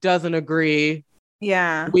like doesn't agree,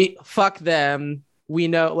 we fuck them. We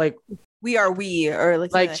know, like we are we, or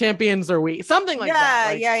like champions are we, something like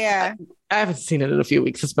that. Like, I haven't seen it in a few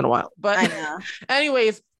weeks. It's been a while, but I know.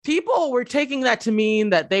 Anyways, people were taking that to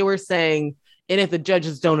mean that they were saying, and if the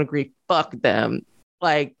judges don't agree, fuck them.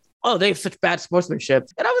 Like, oh, they have such bad sportsmanship.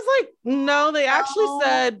 And I was like, no, they actually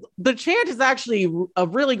said the chant is actually a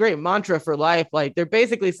really great mantra for life. Like, they're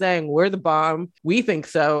basically saying we're the bomb. We think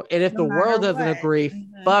so. And if the world doesn't agree,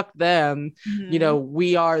 fuck them. You know,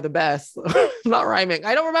 we are the best. Not rhyming.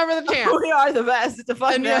 I don't remember the chant. We are the best. It's a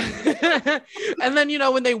fun them. And then, you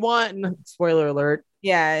know, when they won, spoiler alert.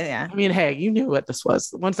 Yeah. I mean, hey, you knew what this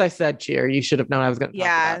was. Once I said cheer, you should have known I was going to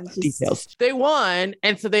talk about details. They won.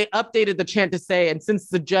 And so they updated the chant to say, and since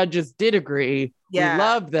the judges did agree, we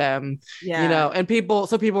love them, you know, and people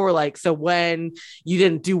were like, so when you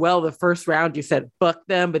didn't do well the first round, you said, fuck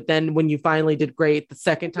them. But then when you finally did great the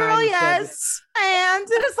second time, and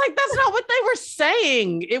it's like, that's not what they were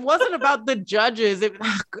saying. It wasn't about the judges.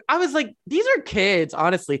 I was like, these are kids,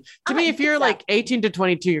 honestly. To me, if you're like 18 to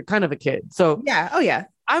 22, you're kind of a kid. So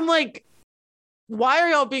I'm like, why are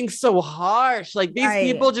y'all being so harsh? Like, these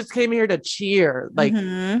people just came here to cheer. Like,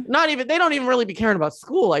 they don't even really be caring about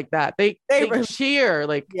school like that. They cheer,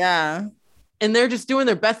 like, and they're just doing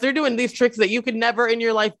their best. They're doing these tricks that you could never in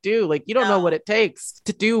your life do. Like, you don't know what it takes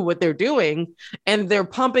to do what they're doing. And they're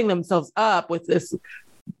pumping themselves up with this,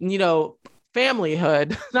 you know,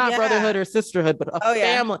 familyhood, not brotherhood or sisterhood, but a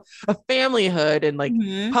familyhood, and like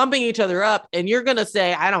pumping each other up. And you're going to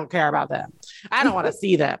say, I don't care about them. I don't want to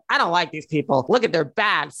see them. I don't like these people. Look at their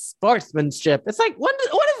bad sportsmanship. It's like, when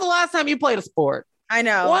is the last time you played a sport? I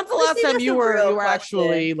know. When's the last time you were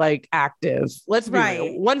actually like active? Let's be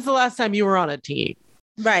real. When's the last time you were on a team?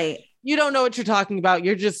 Right. You don't know what you're talking about.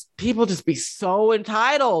 People just be so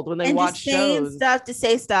entitled when they watch shows. Stuff to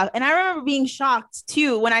say stuff. And I remember being shocked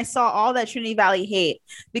too when I saw all that Trinity Valley hate,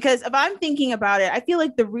 because if I'm thinking about it, I feel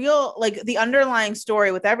like the underlying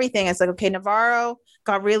story with everything is like, okay, Navarro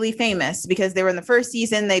got really famous because they were in the first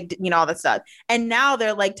season, they, you know, all that stuff. And now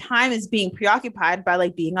they're like, time is being preoccupied by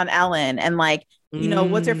like being on Ellen and like, you know,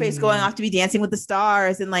 what's her face going off to be Dancing with the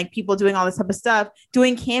Stars, and like people doing all this type of stuff,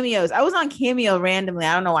 doing cameos. I was on Cameo randomly.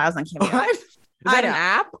 I don't know why I was on Cameo. What? Is that an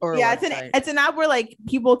app or it's an app where like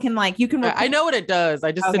people can like, you can I know what it does.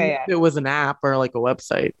 I just didn't know if it was an app or like a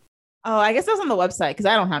website. Oh, I guess that was on the website because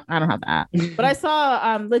I don't have the app. But I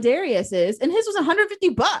saw Ladarius's and his was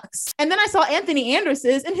 $150. And then I saw Anthony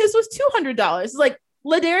Anderson's and his was $200. It's like,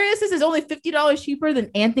 Ladarius's is only $50 cheaper than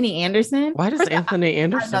Anthony Anderson. Why does Anthony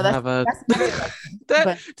Anderson have a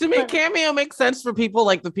to me, Cameo makes sense for people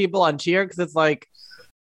like the people on Cheer, because it's like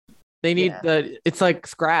they need it's like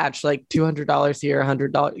Scratch, like $200 here,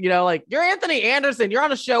 $100, you know, like you're Anthony Anderson, you're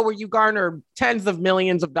on a show where you garner tens of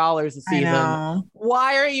millions of dollars a season.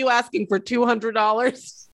 Why are you asking for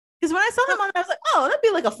 $200? Because when I saw him on, I was like, oh, that'd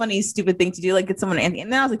be like a funny, stupid thing to do, like get someone to Anthony.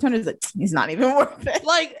 And then I was like, Tony's like, he's not even worth it.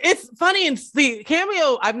 Like, it's funny. And the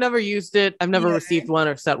Cameo, I've never used it. I've never received one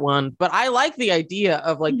or set one, but I like the idea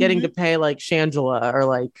of like getting to pay like Shangela or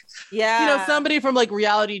like, you know, somebody from like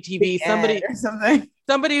reality TV, somebody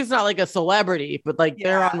who's not like a celebrity, but like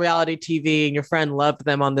they're on reality TV and your friend loved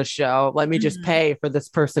them on the show. Let me just pay for this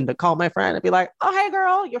person to call my friend and be like, oh, hey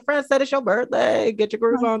girl, your friend said it's your birthday. Get your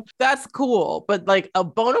groove on. That's cool. But like a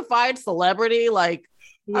bona fide celebrity, like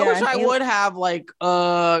I wish I would have like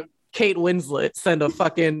Kate Winslet send a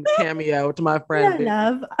fucking cameo to my friend.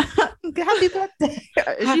 Love. Happy birthday.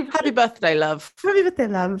 Happy birthday, love. Happy birthday,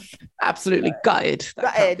 love. Absolutely gutted.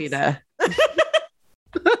 That can't be there.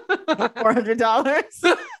 $400.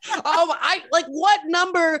 Oh, I like, what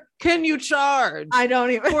number can you charge? I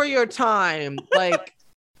don't even for your time. Like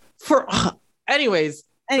for anyways.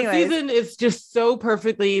 The season is just so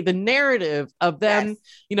perfectly the narrative of them.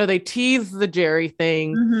 You know, they tease the Jerry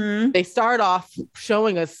thing. They start off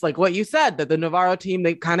showing us like what you said, that the Navarro team,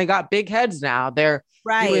 they kind of got big heads now. They're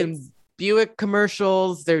doing Buick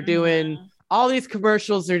commercials. They're doing all these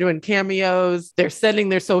commercials, they're doing cameos, they're sending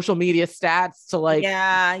their social media stats to like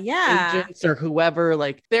agents or whoever.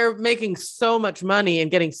 Like they're making so much money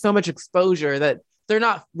and getting so much exposure that they're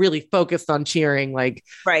not really focused on cheering. Like,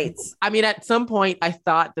 right. I mean, at some point I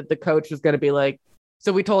thought that the coach was going to be like,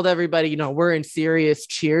 so we told everybody, you know, we're in serious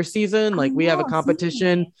cheer season. Like we have a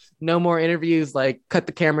competition, no more interviews, like cut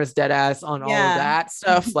the cameras dead ass on all of that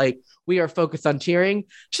stuff. Like we are focused on cheering.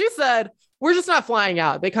 She said, we're just not flying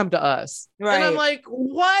out. They come to us. Right. And I'm like,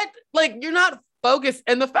 what? Like you're not focused.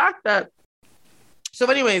 And the fact that, so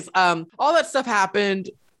anyways, all that stuff happened.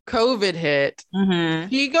 COVID hit.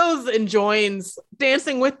 He goes and joins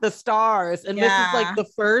Dancing with the Stars. And this is like the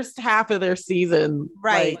first half of their season.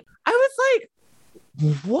 Right. Like, I was like,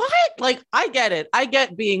 what? Like, I get it. I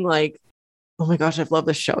get being like, oh my gosh, I've loved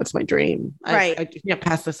this show. It's my dream. Right. I can't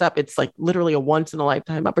pass this up. It's like literally a once in a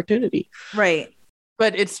lifetime opportunity. Right.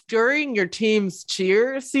 But it's during your team's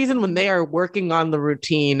cheer season when they are working on the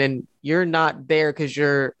routine and you're not there because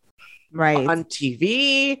you're on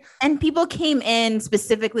TV. And people came in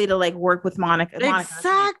specifically to like work with Monica.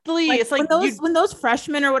 Exactly. Like, it's like when those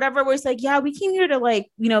freshmen or whatever was like, yeah, we came here to like,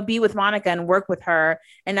 you know, be with Monica and work with her.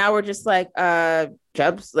 And now we're just like,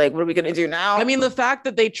 Jebs, like, what are we going to do now? I mean, the fact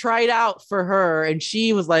that they tried out for her and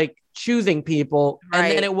she was like choosing people. Right.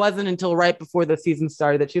 And then it wasn't until right before the season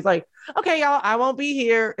started that she's like, okay, y'all, I won't be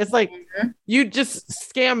here. It's like, you just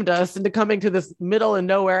scammed us into coming to this middle and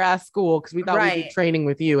nowhere ass school because we thought we'd be training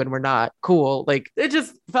with you and we're not. Cool. Like, it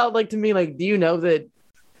just felt like to me, like, do you know that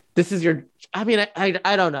this is your, I mean, I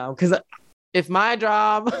don't know. Because if my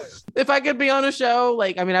job, if I could be on a show,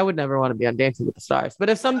 like, I mean, I would never want to be on Dancing with the Stars. But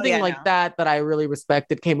if something that I really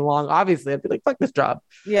respected came along, obviously I'd be like, fuck this job.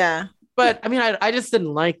 Yeah. But I mean, I just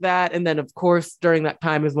didn't like that. And then, of course, during that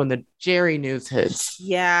time is when the Jerry news hits.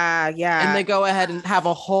 Yeah. And they go ahead and have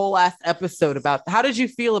a whole last episode about. How did you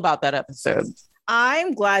feel about that episode?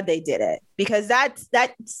 I'm glad they did it because that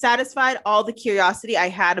satisfied all the curiosity I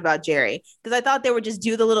had about Jerry. Because I thought they would just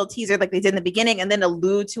do the little teaser like they did in the beginning and then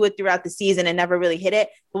allude to it throughout the season and never really hit it.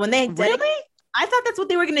 But when they did it, I thought that's what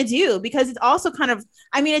they were going to do because it's also kind of,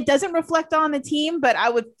 I mean, it doesn't reflect on the team, but I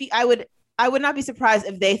would not be surprised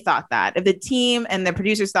if they thought that, if the team and the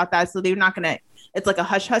producers thought that. So they're not going to, it's like a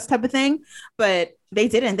hush hush type of thing, but they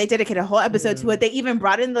didn't. They dedicated a whole episode to it. They even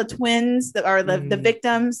brought in the twins that are the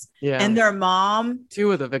victims and their mom.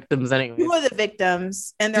 Two of the victims anyway. Two of the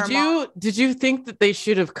victims and their mom. Did you think that they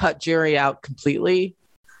should have cut Jerry out completely?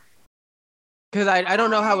 Because I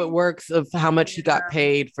don't know how it works of how much he got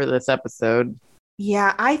paid for this episode.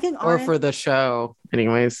 Yeah, I think or for the show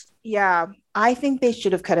anyways. Yeah, I think they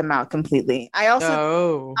should have cut him out completely.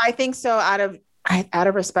 I think so out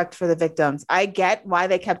of respect for the victims. I get why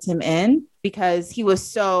they kept him in because he was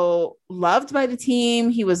so loved by the team.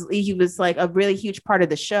 He was like a really huge part of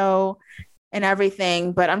the show and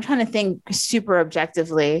everything. But I'm trying to think super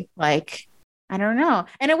objectively, like, I don't know.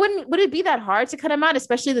 And would it be that hard to cut him out,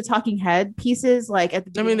 especially the talking head pieces? Like at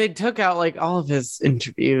the beginning? I mean, they took out like all of his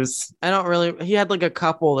interviews. He had like a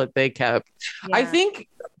couple that they kept. Yeah. I think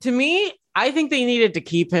they needed to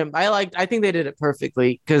keep him. I think they did it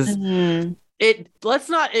perfectly because let's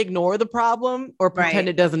not ignore the problem or pretend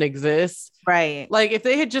it doesn't exist. Right. Like if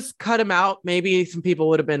they had just cut him out, maybe some people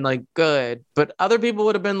would have been like good, but other people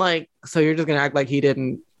would have been like, so you're just going to act like he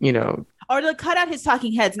didn't, you know. Or to cut out his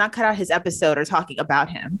talking heads, not cut out his episode or talking about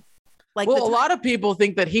him. Like, well, a lot of people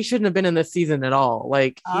think that he shouldn't have been in this season at all.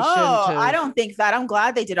 Like, he shouldn't have. I don't think that. I'm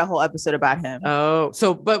glad they did a whole episode about him. Oh,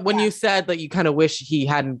 so, but when you said that you kind of wish he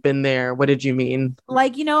hadn't been there, what did you mean?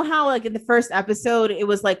 Like, you know how like in the first episode, it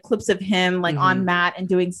was like clips of him like on Matt and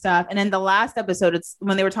doing stuff. And then the last episode, it's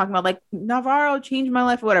when they were talking about like Navarro changed my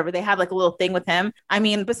life or whatever. They had like a little thing with him. I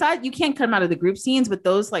mean, besides, you can't cut him out of the group scenes, but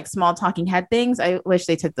those like small talking head things, I wish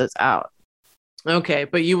they took those out. Okay,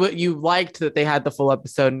 but you liked that they had the full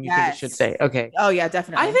episode and you think it should stay. Okay. Oh yeah,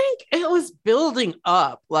 definitely. I think it was building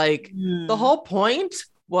up. Like the whole point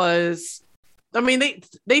was, I mean,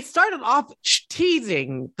 they started off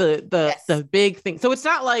teasing the big thing. So it's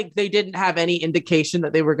not like they didn't have any indication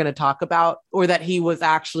that they were going to talk about or that he was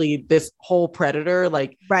actually this whole predator.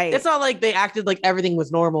 Like, it's not like they acted like everything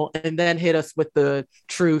was normal and then hit us with the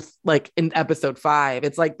truth, like in episode 5.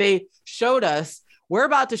 It's like they showed us, we're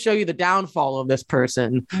about to show you the downfall of this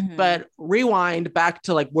person, but rewind back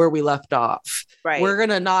to like where we left off. Right. We're going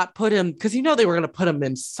to not put him, because they were going to put him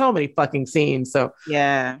in so many fucking scenes. So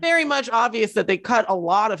very much obvious that they cut a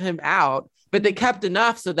lot of him out, but they kept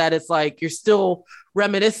enough so that it's like, you're still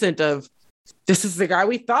reminiscent of this is the guy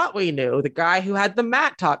we thought we knew, the guy who had the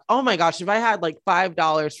Matt talk. Oh my gosh, if I had like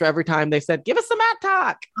 $5 for every time they said, give us the Matt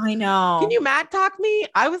talk. I know. Can you Matt talk me?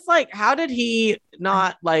 I was like, how did he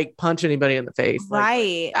not like punch anybody in the face?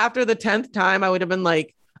 Right. Like, after the 10th time, I would have been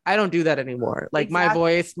like, I don't do that anymore. Like my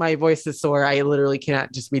voice is sore. I literally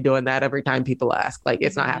can't just be doing that every time people ask. Like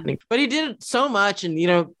it's not happening. But he did it so much. And, you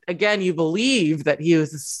know, again, you believe that he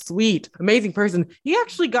was a sweet, amazing person. He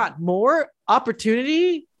actually got more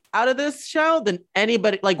opportunity out of this show than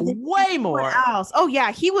anybody, like way more else. Oh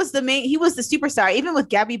yeah, he was the superstar, even with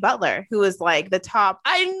Gabby Butler, who was like the top.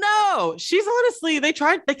 I know. She's honestly, they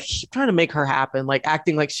keep trying to make her happen, like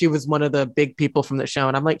acting like she was one of the big people from the show.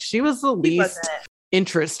 And I'm like, she was the least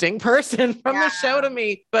interesting person from the show to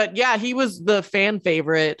me. But yeah, he was the fan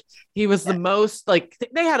favorite. He was the most, like,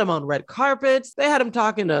 they had him on red carpets. They had him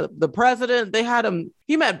talking to the president.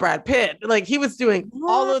 He met Brad Pitt. Like, he was doing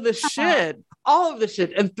all of the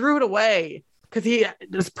shit and threw it away because he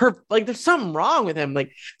was like, there's something wrong with him.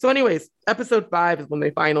 Like, so anyways, episode 5 is when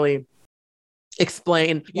they finally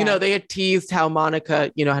explain, you know, they had teased how Monica,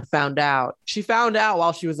 you know, had found out. She found out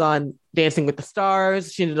while she was on Dancing with the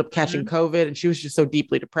Stars. She ended up catching COVID and she was just so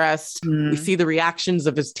deeply depressed. We see the reactions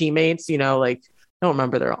of his teammates, you know, like, I don't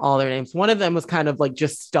remember all their names. One of them was kind of like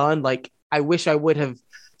just stunned, like, I wish I would have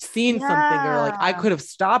seen something, or like I could have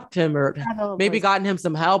stopped him, or maybe gotten him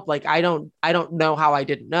some help. Like I don't know how I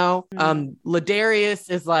didn't know. Ladarius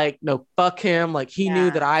is like, no, fuck him. Like he knew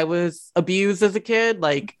that I was abused as a kid.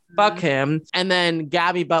 Like fuck him. And then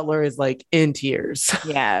Gabby Butler is like in tears.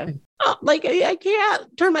 Yeah. Like I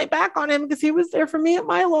can't turn my back on him because he was there for me at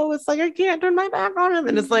my lowest. Like I can't turn my back on him.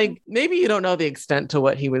 And it's like, maybe you don't know the extent to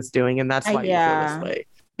what he was doing, and that's why you feel this way.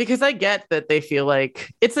 Because I get that they feel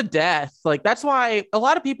like it's a death. Like, that's why a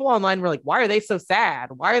lot of people online were like, why are they so sad?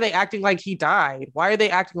 Why are they acting like he died? Why are they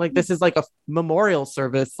acting like this is like a memorial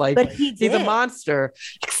service? Like, but he's a monster.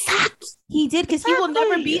 Exactly. He did, because he will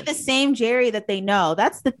never be the same Jerry that they know.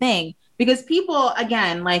 That's the thing. Because people,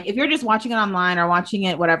 again, like if you're just watching it online or watching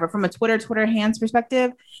it, whatever, from a Twitter hands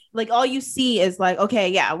perspective, like all you see is like, okay,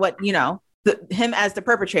 yeah, what, you know, him as the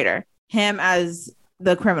perpetrator, him as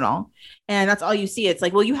the criminal, and that's all you see. It's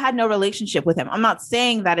like, well, you had no relationship with him. I'm not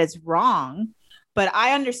saying that it's wrong, but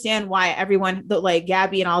I understand why everyone, like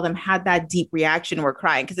Gabby and all of them, had that deep reaction and were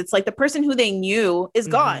crying, because it's like the person who they knew is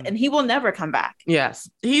gone and he will never come back. Yes,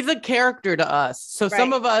 he's a character to us. So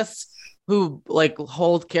some of us who like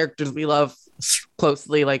hold characters we love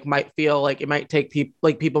closely, like might feel like it might take people,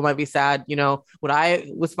 like people might be sad. You know, when I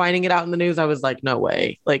was finding it out in the news, I was like, no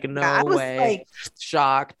way, like no way, like,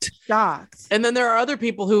 shocked. And then there are other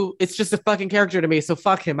people who it's just a fucking character to me, so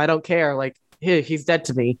fuck him, I don't care, like he's dead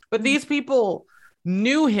to me. But these people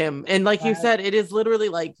knew him, and like you said, it is literally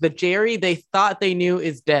like the Jerry they thought they knew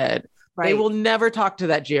is dead. They will never talk to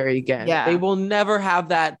that Jerry again. They will never have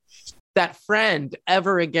that friend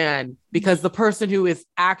ever again, because the person who is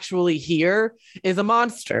actually here is a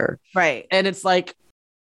monster. And it's like,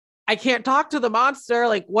 I can't talk to the monster.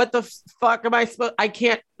 Like, what the fuck am I supposed? I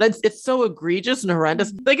can't. It's so egregious and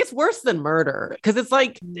horrendous. Like, it's worse than murder, because it's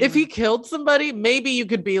like, if he killed somebody, maybe you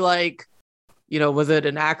could be like, you know, was it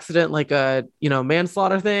an accident, like a, you know,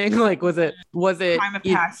 manslaughter thing? Like, was it crime of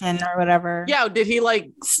passion or whatever? Yeah. Did he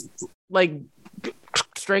like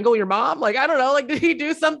strangle your mom? Like, I don't know. Like, did he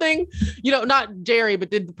do something? You know, not Jerry, but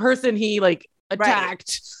did the person he like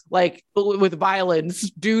attacked, like with violence,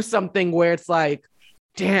 do something where it's like,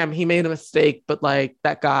 damn, he made a mistake, but like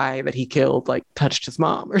that guy that he killed, like touched his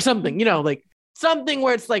mom or something, you know, like something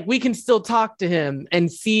where it's like, we can still talk to him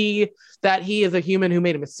and see that he is a human who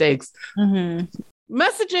made mistakes.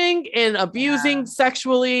 Messaging and abusing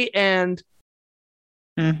sexually and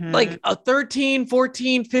like a 13,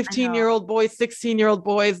 14, 15-year-old boys, 16-year-old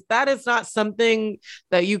boys, that is not something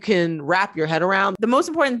that you can wrap your head around. The most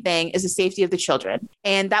important thing is the safety of the children,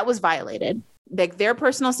 and that was violated. Like, their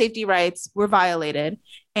personal safety rights were violated.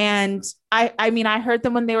 And I mean, I heard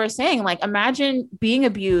them when they were saying, like, imagine being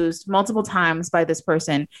abused multiple times by this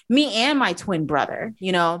person, me and my twin brother,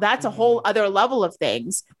 you know, that's a whole other level of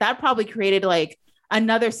things. That probably created like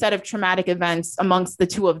another set of traumatic events amongst the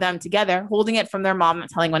two of them together, holding it from their mom, not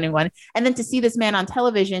telling anyone. And then to see this man on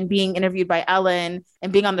television being interviewed by Ellen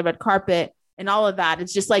and being on the red carpet and all of that,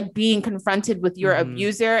 it's just like being confronted with your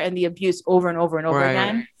abuser and the abuse over and over and over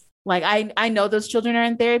again. Like, I know those children are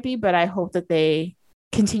in therapy, but I hope that they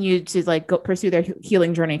continue to like go pursue their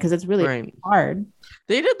healing journey, because it's really hard.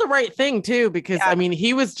 They did the right thing too, because I mean,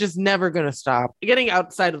 he was just never going to stop. Getting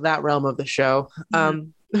outside of that realm of the show,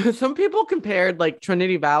 some people compared like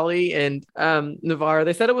Trinity Valley and Navarre.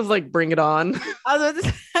 They said it was like Bring It On.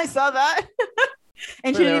 I saw that.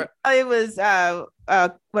 And it was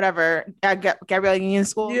whatever, Gabrielle Union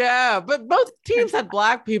School. Yeah, but both teams had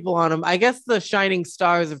black people on them. I guess the shining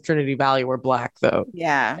stars of Trinity Valley were black, though.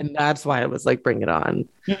 Yeah. And that's why it was like, bring it on.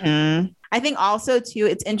 Mm-hmm. I think also, too,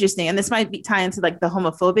 it's interesting, and this might be tie into like the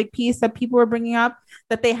homophobic piece that people were bringing up,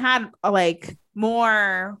 that they had like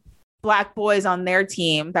more black boys on their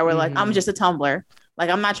team that were like, I'm just a tumbler. Like,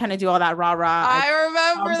 I'm not trying to do all that rah-rah. I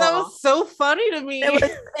remember that was so funny to me.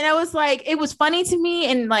 It was funny to me.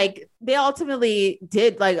 And like, they ultimately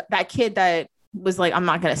did, like, that kid that was like, I'm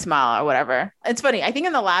not going to smile or whatever. It's funny. I think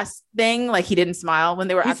in the last thing, like, he didn't smile when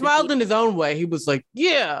they were. He smiled in his own way. He was like,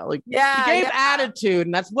 yeah, he gave attitude.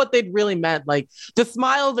 And that's what they'd really meant. Like, the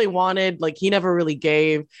smile they wanted, like, he never really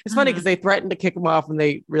gave. It's funny because they threatened to kick him off and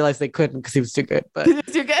they realized they couldn't because he was too good. But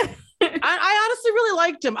too good. I honestly really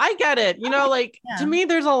liked him. I get it. To me,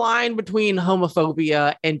 there's a line between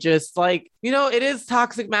homophobia and just like, it is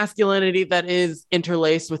toxic masculinity that is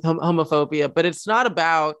interlaced with homophobia, but it's not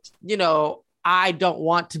about, I don't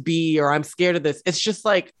want to be, or I'm scared of this. It's just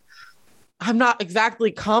like, I'm not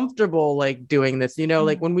exactly comfortable like doing this,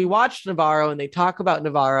 like when we watched Navarro and they talk about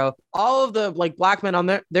Navarro, all of the like black men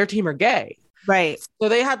on their team are gay. Right. So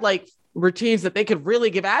they had like routines that they could really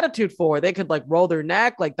give attitude for. They could like roll their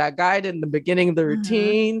neck like that guy did in the beginning of the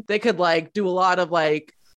routine. They could like do a lot of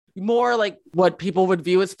like more like what people would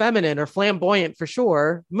view as feminine or flamboyant for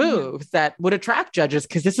sure moves that would attract judges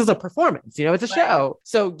because this is a performance, it's a show.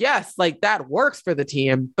 So yes, like that works for the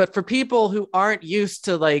team, but for people who aren't used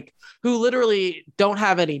to like, who literally don't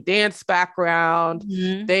have any dance background,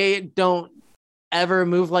 they don't ever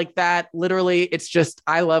move like that. Literally, it's just,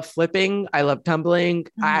 I love flipping. I love tumbling.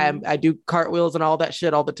 I do cartwheels and all that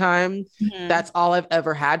shit all the time. That's all I've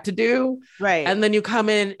ever had to do. Right. And then you come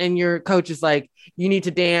in and your coach is like, you need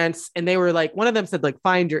to dance. And they were like, one of them said like,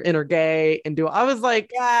 find your inner gay and do it. I was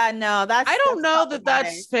like, yeah, no, I don't know that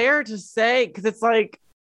that's fair to say. Cause it's like,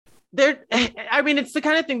 it's the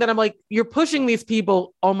kind of thing that I'm like, you're pushing these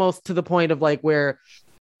people almost to the point of like, where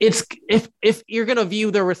it's if you're going to view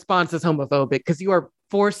their response as homophobic because you are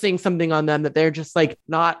forcing something on them that they're just like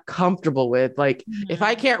not comfortable with. Like if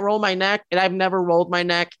I can't roll my neck, and I've never rolled my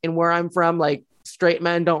neck, and where I'm from, like straight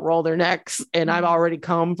men don't roll their necks, and I've already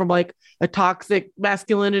come from like a toxic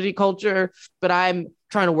masculinity culture, but I'm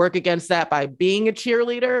trying to work against that by being a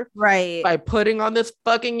cheerleader, right? By putting on this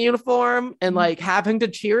fucking uniform and like having to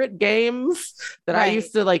cheer at games that I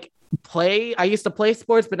used to like play. I used to play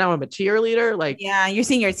sports, but now I'm a cheerleader. Like, yeah, you're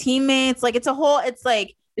seeing your teammates. Like, it's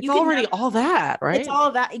already all that, right? It's all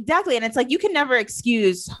of that. Exactly. And it's like, you can never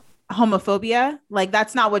excuse homophobia. Like,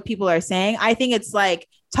 that's not what people are saying. I think it's like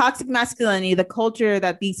toxic masculinity, the culture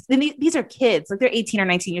that these are kids, like they're 18 or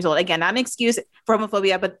 19 years old. Again, not an excuse for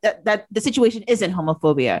homophobia, but that the situation isn't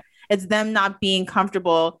homophobia. It's them not being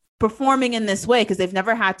comfortable performing in this way because they've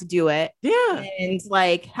never had to do it. Yeah. And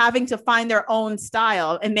like having to find their own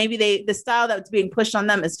style. And maybe the style that's being pushed on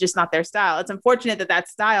them is just not their style. It's unfortunate that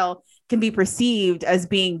style can be perceived as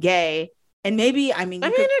being gay. And maybe, it kind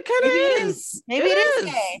of is. Maybe it is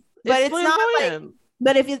gay. But it's not like,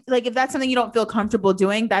 but if that's something you don't feel comfortable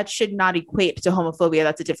doing, that should not equate to homophobia.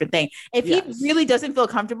 That's a different thing. If he really doesn't feel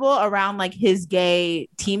comfortable around like his gay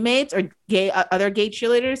teammates or other gay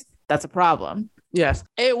cheerleaders, that's a problem. Yes,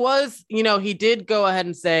 it was, he did go ahead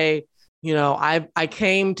and say, I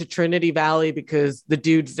came to Trinity Valley because the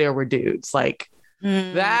dudes there were dudes. Like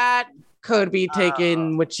that could be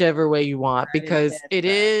taken whichever way you want, because it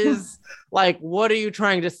is like, what are you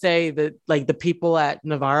trying to say that like the people at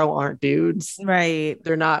Navarro aren't dudes? Right.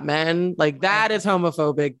 They're not men. Like that is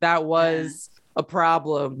homophobic. That was a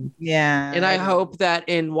problem. Yeah. And I hope that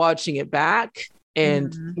in watching it back,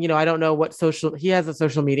 and, I don't know what he has a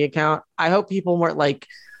social media account. I hope people weren't like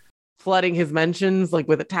flooding his mentions like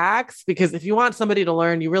with attacks, because if you want somebody to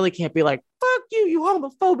learn, you really can't be like, fuck you, you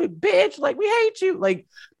homophobic bitch. Like, we hate you. Like,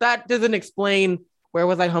 that doesn't explain, where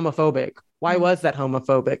was I homophobic? Why was that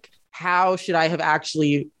homophobic? How should I have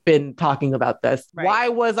actually been talking about this? Right. Why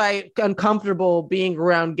was I uncomfortable being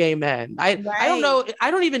around gay men? I don't know.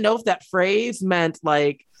 I don't even know if that phrase meant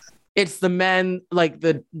like, it's the men, like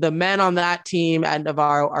the men on that team at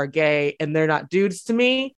Navarro are gay and they're not dudes to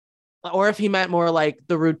me. Or if he meant more like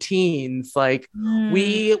the routines, like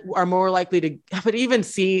we are more likely to, but even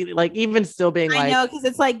still being like, I know, because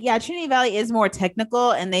it's like, Trinity Valley is more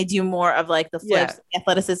technical and they do more of like the flips,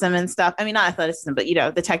 athleticism and stuff. I mean, not athleticism, but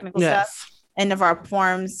the technical stuff. And Navarro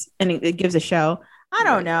performs and it gives a show. I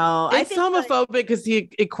don't know. It's homophobic because he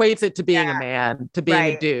equates it to being a man, to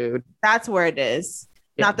being a dude. That's where it is.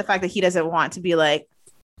 Not the fact that he doesn't want to be like,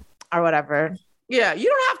 or whatever. Yeah, you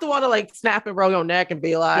don't have to want to like snap and roll your neck and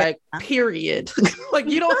be like, period. Like,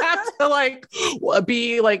 you don't have to like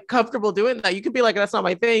be like comfortable doing that. You could be like, that's not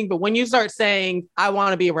my thing. But when you start saying, I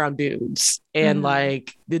want to be around dudes and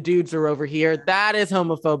like the dudes are over here, that is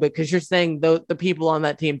homophobic because you're saying the people on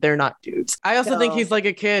that team, they're not dudes. I also think he's like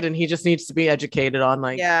a kid and he just needs to be educated on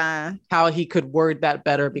like how he could word that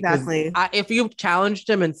better. Because if you challenged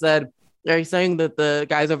him and said, are you saying that the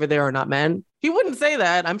guys over there are not men? He wouldn't say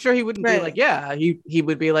that. I'm sure he wouldn't be like, yeah, he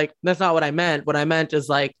would be like, that's not what I meant. What I meant is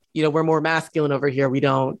like, you know, we're more masculine over here. We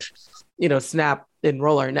don't, you know, snap and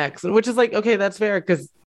roll our necks. And which is like, okay, that's fair.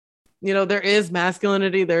 Cause you know, there is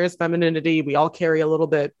masculinity, there is femininity. We all carry a little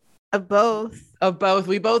bit of both.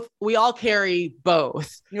 We all carry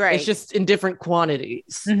both. Right. It's just in different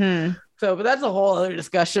quantities. So, but that's a whole other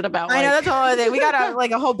discussion about. I know that's a whole other thing. We got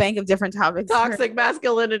like a whole bank of different topics. Toxic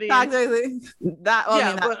masculinity. That's.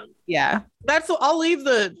 I'll leave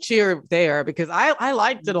the cheer there because I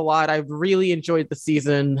liked it a lot. I really enjoyed the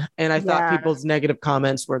season, and I thought people's negative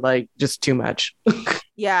comments were like just too much.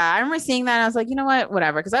 Yeah, I remember seeing that and I was like, you know what,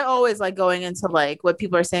 whatever. Because I always like going into like what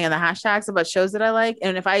people are saying in the hashtags about shows that I like.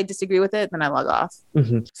 And if I disagree with it, then I log off.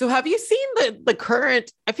 So have you seen the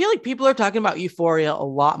current, I feel like people are talking about Euphoria a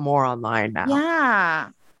lot more online now. Yeah.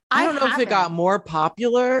 I don't know if it got more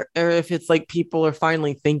popular or if it's like people are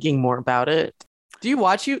finally thinking more about it.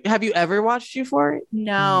 Have you ever watched Euphoria?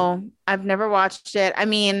 No, I've never watched it. I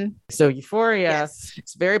mean, so Euphoria,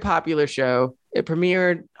 it's a very popular show. It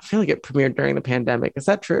premiered, I feel like it premiered during the pandemic. Is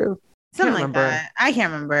that true? Something like that. I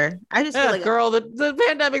can't remember. I just feel like girl, the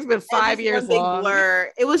pandemic's been 5 years long.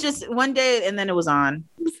 Blur. It was just one day and then it was on.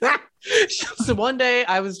 So one day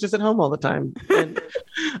I was just at home all the time. And,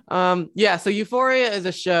 so Euphoria is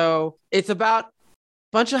a show. It's about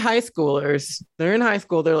bunch of high schoolers. They're in high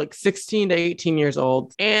school. They're like 16 to 18 years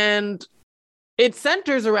old. And it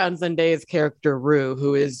centers around Zendaya's character, Rue,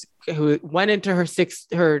 who went into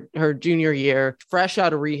her junior year, fresh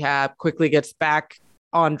out of rehab, quickly gets back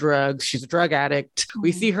on drugs. She's a drug addict.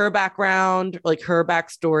 We see her background, like her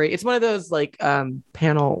backstory. It's one of those like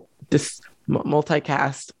panel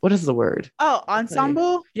multicast. What is the word? Oh,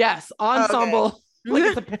 ensemble? Yes, ensemble. Okay.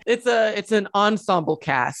 Like it's an ensemble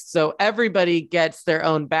cast, so everybody gets their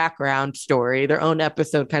own background story, their own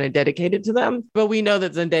episode kind of dedicated to them, but we know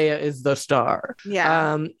that Zendaya is the star.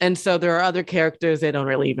 And so there are other characters, they don't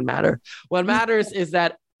really even matter. What matters is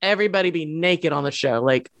that everybody be naked on the show,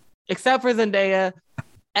 like except for Zendaya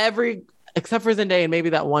and maybe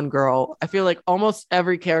that one girl. I feel like almost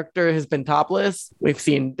every character has been topless. We've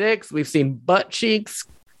seen dicks, we've seen butt cheeks.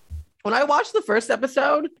 When I watched the first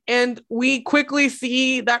episode and we quickly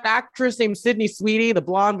see that actress named Sydney Sweeney, the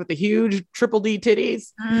blonde with the huge triple D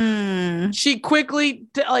titties, she quickly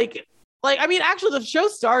actually the show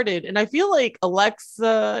started and I feel like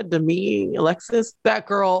Alexa Demie, I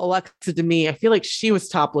feel like she was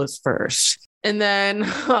topless first. And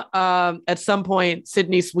then at some point,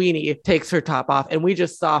 Sydney Sweeney takes her top off and we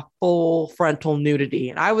just saw full frontal nudity.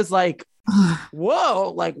 And I was like,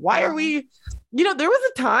 whoa, like, why are we... You know, there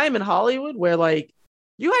was a time in Hollywood where like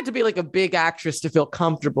you had to be like a big actress to feel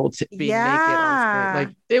comfortable to be naked on screen.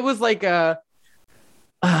 Like it was like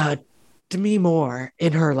Demi Moore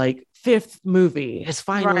in her like 5th movie has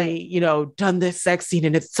finally, you know, done this sex scene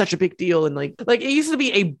and it's such a big deal. And like it used to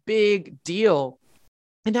be a big deal.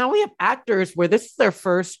 And now we have actors where this is their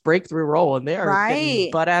first breakthrough role and they're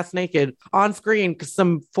getting butt ass naked on screen because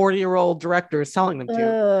some 40-year-old director is telling them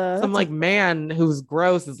to. Some like man who's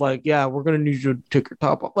gross is like, yeah, we're going to need you to take your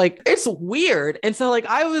top off. Like, it's weird. And so like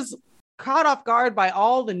I was caught off guard by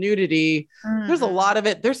all the nudity. There's a lot of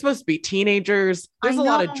it. They're supposed to be teenagers. There's a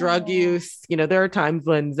lot of drug use. You know, there are times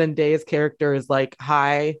when Zendaya's character is like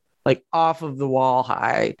high, like off of the wall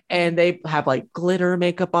high, and they have like glitter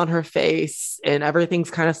makeup on her face and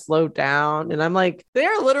everything's kind of slowed down. And I'm like,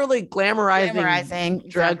 they're literally glamorizing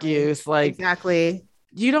drug use. Like, exactly.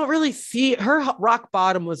 You don't really see her rock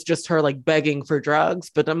bottom was just her like begging for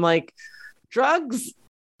drugs. But I'm like, drugs,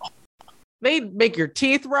 they make your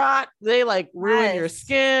teeth rot. They like ruin your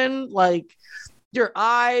skin. Like, your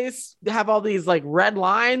eyes have all these like red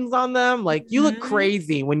lines on them. Like you look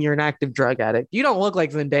crazy when you're an active drug addict. You don't look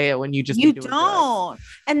like Zendaya when you don't. Drugs.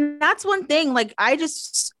 And that's one thing. Like I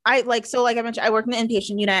mentioned, I work in the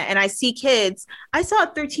inpatient unit and I see kids. I saw a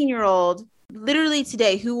 13-year-old literally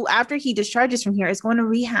today who, after he discharges from here, is going to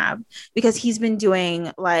rehab because he's been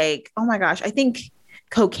doing like, oh my gosh, I think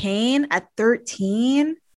cocaine at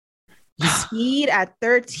 13, speed at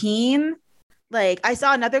 13. Like I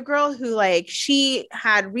saw another girl who like she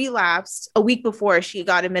had relapsed a week before she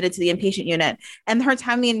got admitted to the inpatient unit, and her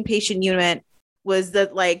time in the inpatient unit was the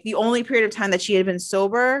only period of time that she had been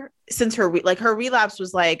sober since her relapse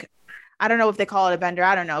was like, I don't know if they call it a bender.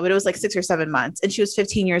 I don't know, but it was like 6 or 7 months. And she was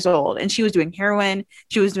 15 years old and she was doing heroin.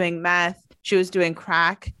 She was doing meth. She was doing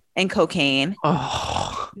crack and cocaine.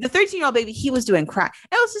 Oh. The 13-year-old baby, he was doing crack.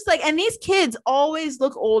 It was just like, and these kids always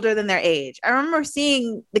look older than their age. I remember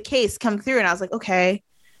seeing the case come through and I was like, okay,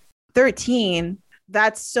 13,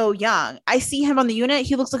 that's so young. I see him on the unit.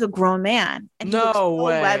 He looks like a grown man. And he looks so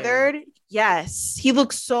way. weathered. Yes, he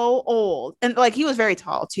looks so old. And like he was very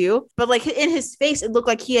tall too. But like in his face, it looked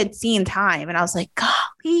like he had seen time. And I was like,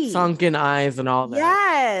 golly. Sunken eyes and all that.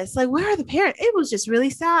 Yes. Like, where are the parents? It was just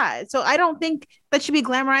really sad. So I don't think that should be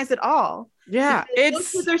glamorized at all. Yeah.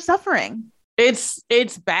 It's they're suffering. It's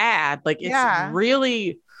bad. Like it's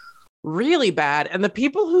really, really bad. And the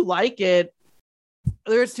people who like it,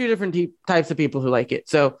 there's two different types of people who like it.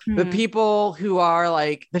 So the people who are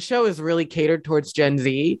like, the show is really catered towards Gen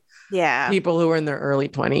Z. Yeah. People who are in their early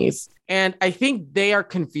 20s. And I think they are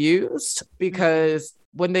confused because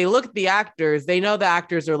when they look at the actors, they know the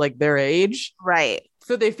actors are like their age. Right.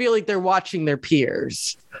 So they feel like they're watching their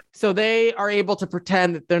peers. So they are able to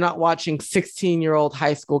pretend that they're not watching 16-year-old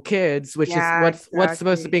high school kids, which is what's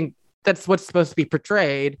supposed to be. That's what's supposed to be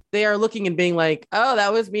portrayed. They are looking and being like, oh,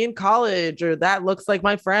 that was me in college, or that looks like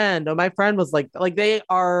my friend. Oh, my friend was like they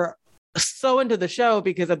are so into the show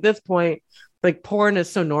because at this point, like porn is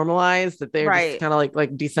so normalized that they're just kind of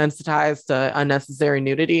like desensitized to unnecessary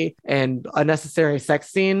nudity and unnecessary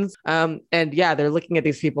sex scenes. And yeah, they're looking at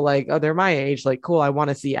these people like, oh, they're my age. Like, cool. I want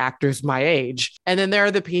to see actors my age. And then there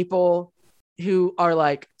are the people who are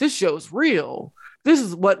like, this show's real. This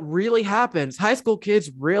is what really happens. High school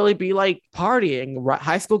kids really be like partying.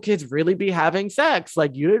 High school kids really be having sex.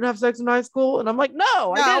 Like, you didn't have sex in high school? And I'm like,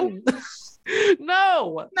 no. I didn't.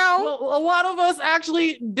 No. Well, a lot of us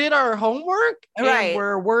actually did our homework and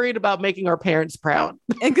we're worried about making our parents proud.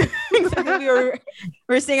 Exactly. we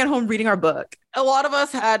were staying at home reading our book. A lot of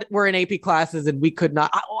us were in AP classes and we could not.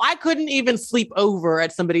 I couldn't even sleep over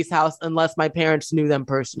at somebody's house unless my parents knew them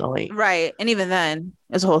personally. Right. And even then,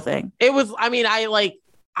 it was a whole thing. It was, I mean,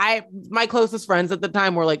 my closest friends at the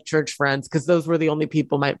time were like church friends because those were the only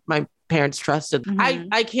people my parents trusted.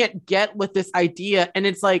 I can't get with this idea. And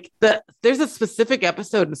it's like there's a specific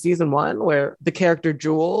episode in season 1 where the character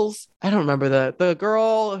Jules, I don't remember the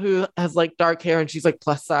girl who has like dark hair and she's like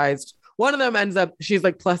plus sized. One of them she's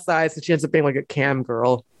like plus size and she ends up being like a cam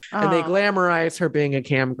girl. And they glamorize her being a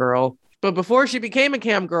cam girl. But before she became a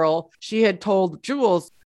cam girl, she had told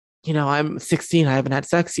Jules, I'm 16. I haven't had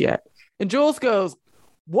sex yet. And Jules goes,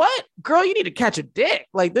 what? Girl, you need to catch a dick.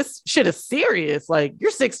 Like, this shit is serious. Like,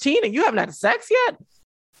 you're 16 and you haven't had sex yet?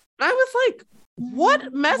 I was like,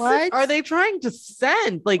 what message are they trying to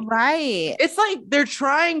send? Like, it's like they're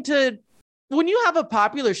trying to, when you have a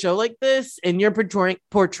popular show like this and you're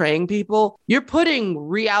portraying people, you're putting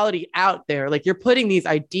reality out there. Like, you're putting these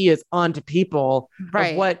ideas onto people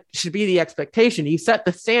of what should be the expectation. You set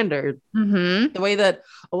the standard. The way that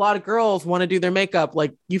a lot of girls want to do their makeup,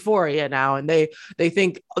 like Euphoria now, and they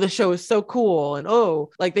think the show is so cool and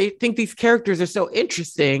like they think these characters are so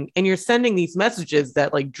interesting, and you're sending these messages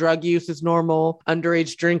that like drug use is normal,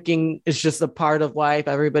 underage drinking is just a part of life,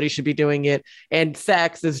 everybody should be doing it, and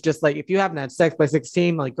sex is just like, if you haven't had sex by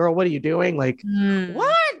 16, like, girl, what are you doing? Like,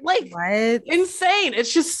 what? Like, what? Insane.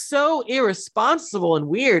 It's just so irresponsible and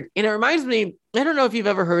weird. And it reminds me, I don't know if you've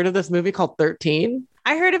ever heard of this movie called 13.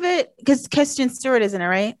 I heard of it because Kristen Stewart is in it,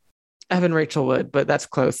 right? Evan Rachel Wood, but that's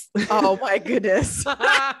close. Oh my goodness.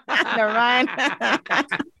 Never mind.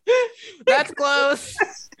 That's close.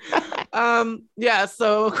 Yeah,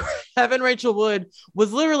 so Evan Rachel Wood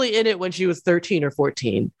was literally in it when she was 13 or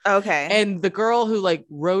 14. Okay. And the girl who like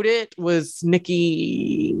wrote it was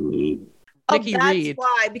Nikki Reed.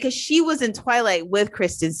 Why? Because she was in Twilight with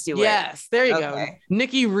Kristen Stewart. Yes, there you go.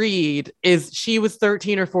 Nikki Reed she was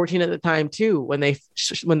 13 or 14 at the time too when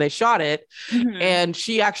they shot it, and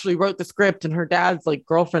she actually wrote the script. And her dad's like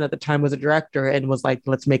girlfriend at the time was a director and was like,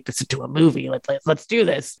 "Let's make this into a movie. Let's do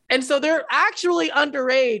this." And so they're actually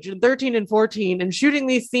underage and 13 and 14 and shooting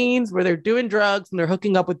these scenes where they're doing drugs and they're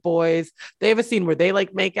hooking up with boys. They have a scene where they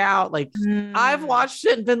like make out. Like I've watched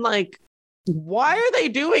it and been like, why are they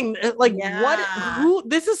doing like who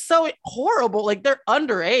this is so horrible. Like, they're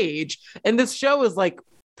underage and this show is like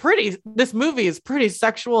this movie is pretty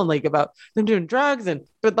sexual and like about them doing drugs,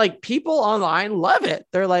 but like people online love it.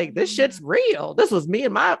 They're like, this shit's real. This was me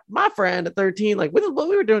and my friend at 13. Like, this is what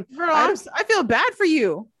we were doing. Girl, I feel bad for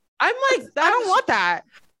you. I'm like, I don't want that.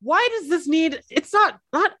 Why does this need? It's not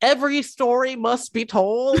every story must be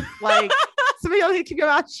told. Like, somebody else keep your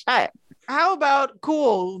mouth shut. how about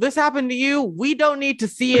cool? This happened to you. We don't need to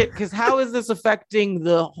see it because how is this affecting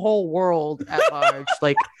the whole world at large?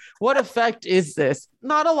 Like, what effect is this?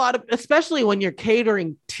 Not a lot of, especially when you're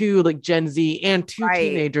catering to like Gen Z and to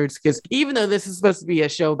teenagers, because even though this is supposed to be a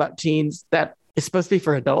show about teens that is supposed to be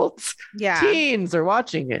for adults, teens are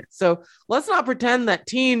watching it. So let's not pretend that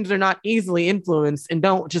teens are not easily influenced and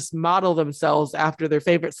don't just model themselves after their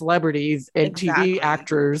favorite celebrities and TV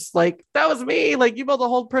actors. Like that was me. Like you built a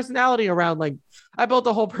whole personality around like I built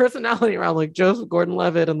a whole personality around like Joseph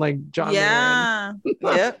Gordon-Levitt and like John Mayer.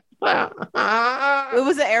 Yep. It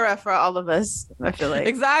was an era for all of us, I feel like.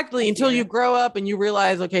 Exactly. Until you grow up and you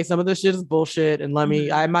realize, okay, some of this shit is bullshit. And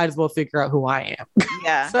I might as well figure out who I am.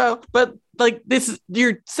 Yeah. So, but like this,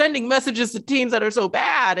 you're sending messages to teens that are so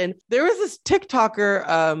bad. And there was this TikToker,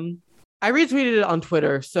 I retweeted it on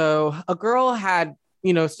Twitter. So a girl had,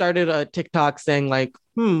 started a TikTok saying like,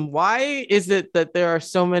 why is it that there are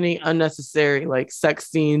so many unnecessary like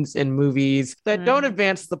sex scenes in movies that don't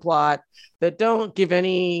advance the plot, that don't give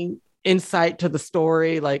any insight to the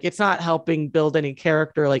story? Like it's not helping build any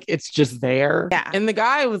character. Like it's just there. Yeah. And the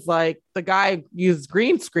guy used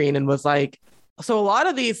green screen and was like, so a lot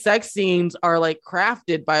of these sex scenes are like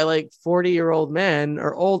crafted by like 40-year-old men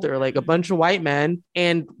or older, like a bunch of white men.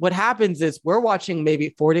 And what happens is we're watching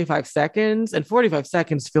maybe 45 seconds and 45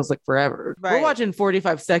 seconds feels like forever. Right. We're watching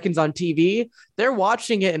 45 seconds on TV. They're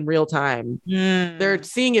watching it in real time. They're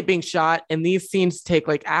seeing it being shot. And these scenes take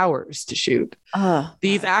like hours to shoot.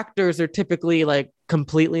 These actors are typically like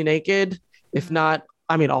completely naked, if not,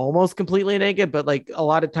 almost completely naked, but like a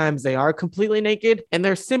lot of times they are completely naked and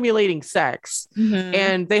they're simulating sex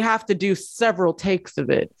and they have to do several takes of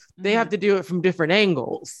it. They have to do it from different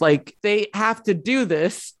angles. Like they have to do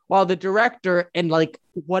this while the director and like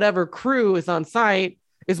whatever crew is on site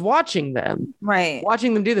is watching them. Right.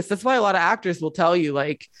 Watching them do this. That's why a lot of actors will tell you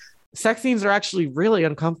like sex scenes are actually really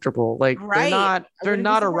uncomfortable. Like they're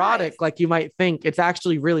not erotic like you might think. It's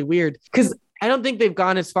actually really weird because I don't think they've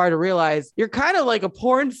gone as far to realize you're kind of like a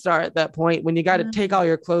porn star at that point when you got to take all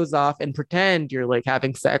your clothes off and pretend you're like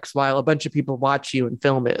having sex while a bunch of people watch you and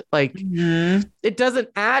film it. Like it doesn't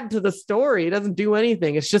add to the story. It doesn't do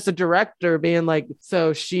anything. It's just a director being like,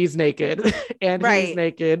 so she's naked and he's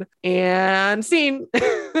naked and scene.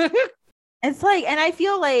 It's like, and I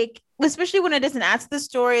feel like, especially when it doesn't add to the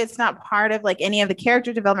story, it's not part of like any of the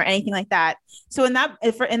character development or anything like that. So in that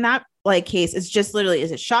like case, it's just literally,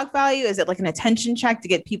 is it shock value? Is it like an attention check to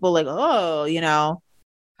get people like, oh,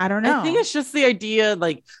 I don't know. I think it's just the idea,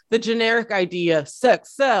 like the generic idea,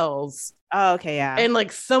 sex sells. Oh, okay, yeah. And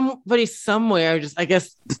like somebody somewhere just, I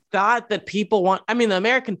guess, thought that people want, the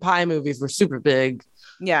American Pie movies were super big.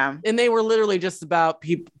 Yeah. And they were literally just about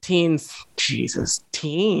teens,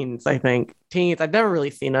 I think. Teens. I've never really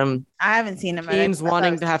seen them. I haven't seen them. Teens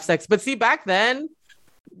wanting to have sex. But see, back then,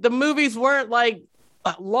 the movies weren't like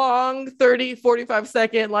long 30, 45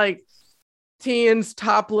 second, like teens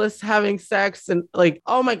topless having sex. And like,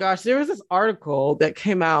 oh my gosh, there was this article that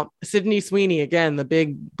came out. Sydney Sweeney, again, the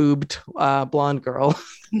big boobed blonde girl.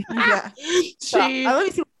 Yeah. Let me see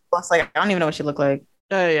what she looks like. I don't even know what she looked like.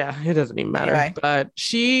 Yeah, it doesn't even matter. Anyway. But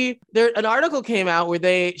an article came out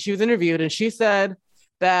where she was interviewed and she said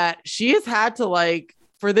that she has had to like,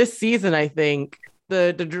 for this season, I think,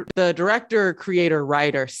 the director, creator,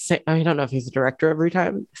 writer, I don't know if he's a director every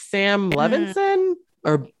time, Sam Levinson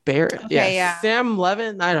or Barrett. Okay, yeah. Sam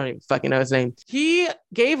Levin. I don't even fucking know his name. He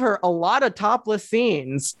gave her a lot of topless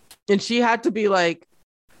scenes and she had to be like,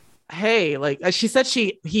 hey, like she said,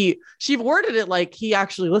 she worded it like he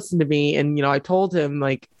actually listened to me. And, I told him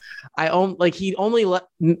like, he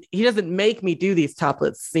doesn't make me do these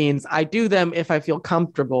topless scenes. I do them if I feel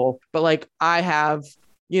comfortable, but like I have,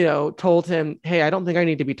 told him, hey, I don't think I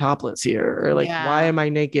need to be topless here. Or like, why am I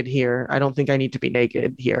naked here? I don't think I need to be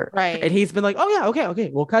naked here. Right. And he's been like, oh yeah, okay.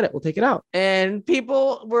 We'll cut it. We'll take it out. And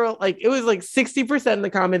people were like, it was like 60% in the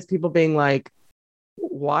comments, people being like,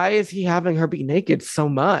 why is he having her be naked so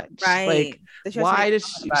much? Right. Like, why does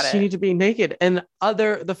she need to be naked? And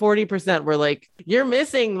the 40% were like, you're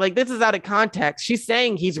missing, like, this is out of context. She's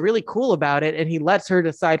saying he's really cool about it and he lets her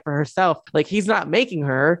decide for herself. Like, he's not making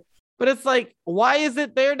her. But it's like, why is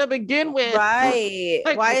it there to begin with? Right.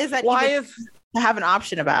 Like, why is that to have an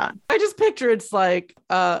option about? I just picture it's like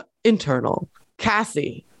internal.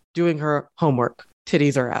 Cassie doing her homework.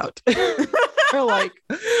 Titties are out. Or like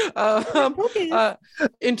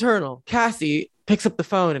internal. Cassie picks up the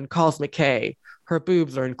phone and calls McKay. Her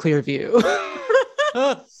boobs are in clear view.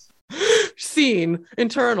 Scene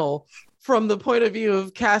internal from the point of view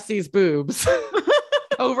of Cassie's boobs.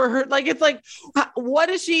 over her. Like, it's like, what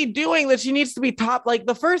is she doing that she needs to be top? Like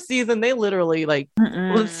the first season, they literally like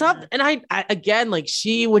stuff. And I again, like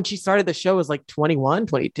when she started the show was like 21,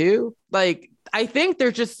 22. Like, I think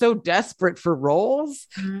they're just so desperate for roles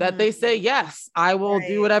that they say, yes, I will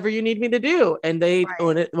do whatever you need me to do. And they,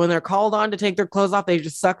 when they're called on to take their clothes off, they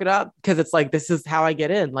just suck it up because it's like, this is how I get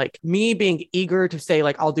in. Like me being eager to say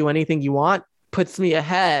like, I'll do anything you want puts me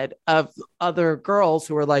ahead of other girls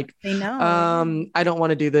who are like, I don't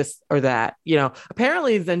want to do this or that. You know,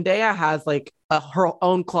 apparently Zendaya has like her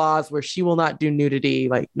own clause where she will not do nudity,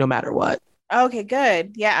 like no matter what. Okay,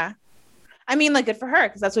 good. Yeah. I mean, like, good for her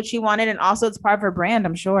because that's what she wanted, and also it's part of her brand,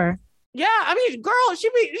 I'm sure. Yeah, I mean, girl, she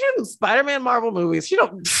in Spider-Man Marvel movies. She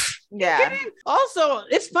don't. Yeah. Also,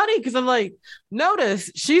 it's funny because I'm like,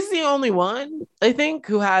 notice she's the only one I think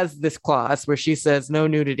who has this clause where she says no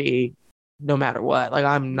nudity, no matter what. Like,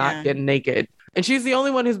 I'm not getting naked. And she's the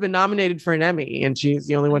only one who's been nominated for an Emmy, and she's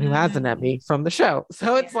the only one who has an Emmy from the show.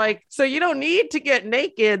 So it's like, so you don't need to get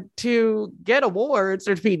naked to get awards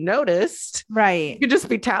or to be noticed. Right. You can just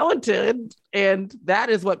be talented. And that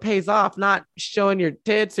is what pays off, not showing your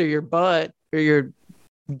tits or your butt or your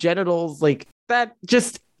genitals. Like that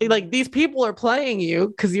just like these people are playing you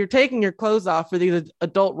because you're taking your clothes off for these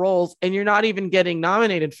adult roles and you're not even getting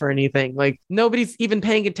nominated for anything. Like nobody's even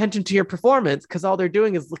paying attention to your performance because all they're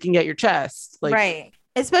doing is looking at your chest. Like, right.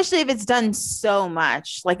 Especially if it's done so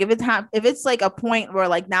much. Like if it's like a point where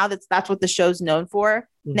like now that's what the show's known for,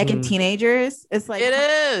 naked teenagers. It's like it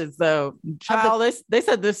is though. Child, they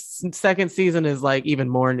said this second season is like even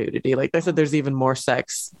more nudity. Like they said there's even more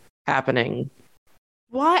sex happening.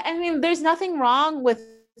 What? I mean, there's nothing wrong with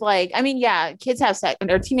like, I mean, yeah, kids have sex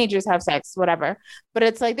or teenagers have sex, whatever. But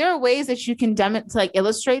it's like there are ways that you can to like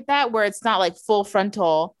illustrate that where it's not like full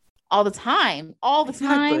frontal all the time.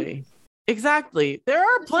 Exactly. There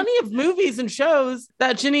are plenty of movies and shows.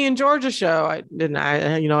 That Ginny and Georgia show. You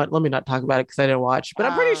know what? Let me not talk about it because I didn't watch. But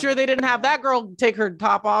I'm pretty sure they didn't have that girl take her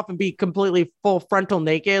top off and be completely full frontal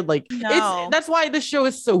naked. Like that's why this show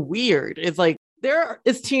is so weird. It's like there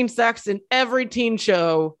is teen sex in every teen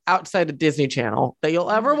show outside of Disney Channel that you'll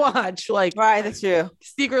ever watch. Like, right, that's true.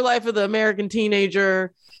 Secret Life of the American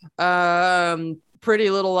Teenager, Pretty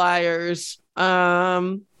Little Liars.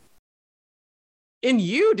 In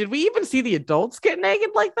You, did we even see the adults get naked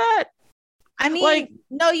like that? I mean, like,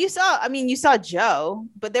 no, you saw Joe,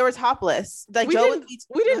 but they were topless. Like we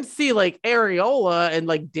didn't see like areola and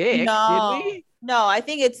like dick, did we? No, I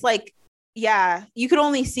think it's like, yeah, you could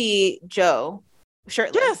only see Joe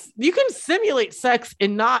shirtless. Yes, you can simulate sex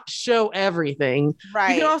and not show everything.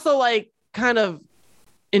 Right. You can also like kind of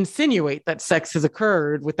insinuate that sex has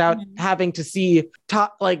occurred without having to see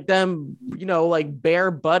like them, you know, like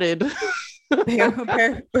bare butted. bare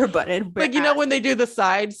butted. Like, you know, when they do the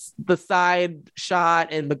side shot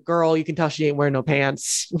and the girl, you can tell she ain't wearing no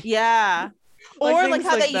pants. Yeah. Or like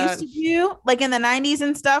how they used to do like in the 90s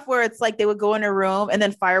and stuff where it's like they would go in a room and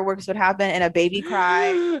then fireworks would happen and a baby cry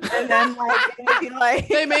and then like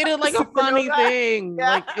they made it like a funny thing.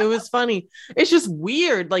 Yeah. Like it was funny. It's just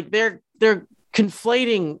weird. Like they're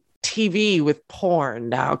conflating TV with porn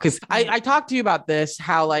now. Cause I talked to you about this,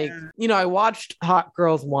 how like, you know, I watched Hot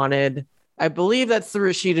Girls Wanted. I believe that's the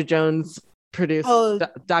Rashida Jones produced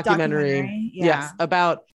documentary. Yeah. Yes.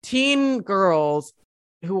 About teen girls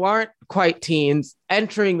who aren't quite teens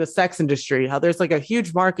entering the sex industry, how there's like a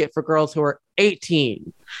huge market for girls who are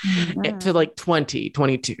 18 to like 20,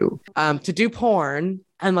 22 to do porn.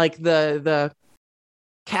 And like the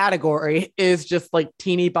category is just like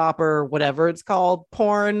teeny bopper, whatever it's called,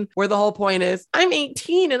 porn, where the whole point is I'm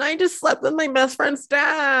 18 and I just slept with my best friend's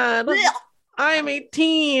dad. I'm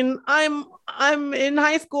 18. I'm in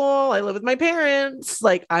high school. I live with my parents.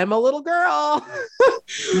 Like I'm a little girl.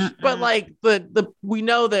 But like we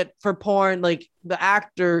know that for porn, like the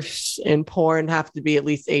actors in porn have to be at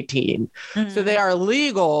least 18. So they are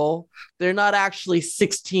legal. They're not actually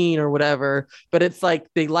 16 or whatever, but it's like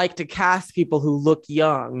they like to cast people who look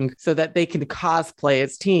young so that they can cosplay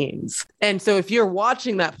as teens. And so if you're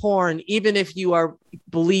watching that porn, even if you are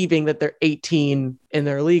believing that they're 18 and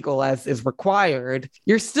they're legal as is required,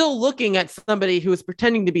 you're still looking at somebody who is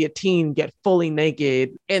pretending to be a teen get fully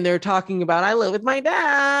naked. And they're talking about, I live with my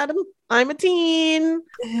dad. I'm a teen.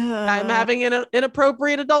 I'm having an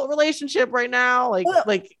inappropriate adult relationship right now.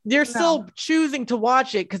 Like you're still choosing to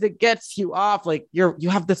watch it because it gets you off. Like you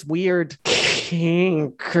have this weird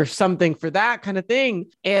kink or something for that kind of thing.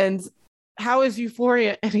 And how is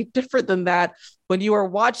Euphoria any different than that when you are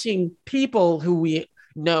watching people who we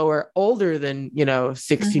know are older than,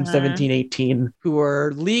 16, 17, 18, who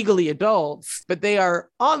are legally adults, but they are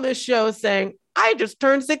on this show saying, I just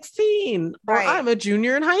turned 16 or Right. I'm a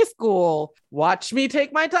junior in high school. Watch me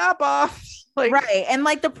take my top off. Like, right. And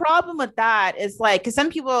like the problem with that is like, because some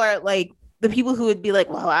people are like, the people who would be like,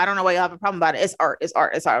 well, I don't know why you have a problem about it. It's art. It's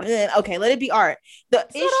art. It's art. Okay, let it be art. The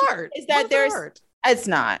it's issue not art. is that there's art? It's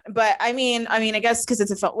not, but I mean, I guess because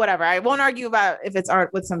it's a film, whatever. I won't argue about if it's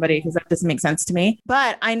art with somebody because that doesn't make sense to me.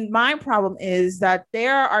 But my problem is that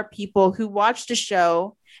there are people who watch the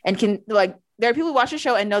show and can like, there are people who watch the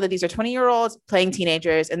show and know that these are 20-year-olds playing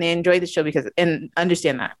teenagers and they enjoy the show because and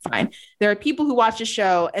understand that. Fine. There are people who watch the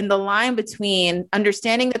show and the line between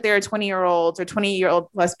understanding that there are 20-year-olds or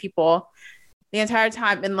 20-year-old plus people the entire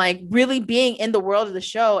time and like really being in the world of the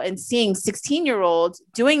show and seeing 16-year-olds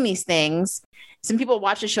doing these things. Some people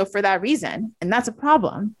watch the show for that reason, and that's a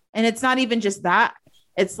problem. And it's not even just that.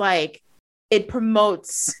 It's like it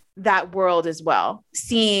promotes that world as well.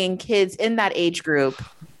 Seeing kids in that age group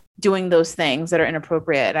doing those things that are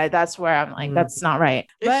inappropriate. That's where I'm like, that's not right.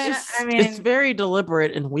 It's very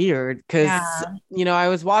deliberate and weird because, I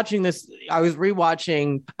was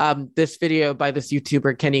rewatching this video by this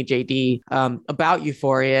YouTuber, Kenny JD, about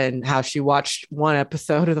Euphoria and how she watched one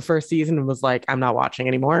episode of the first season and was like, I'm not watching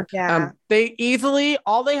anymore. Yeah.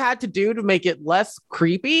 All they had to do to make it less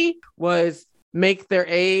creepy was make their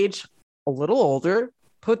age a little older,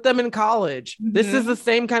 put them in college. Mm-hmm. This is the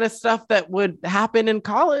same kind of stuff that would happen in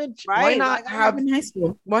college. Right. Why not have in high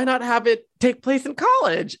school? Why not have it take place in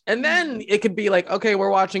college? And then it could be like, okay,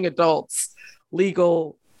 we're watching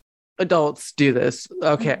legal adults do this.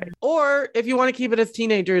 Okay. Mm-hmm. Or if you want to keep it as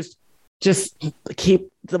teenagers, just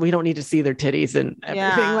we don't need to see their titties and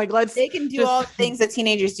everything. Yeah. Like they can do all the things that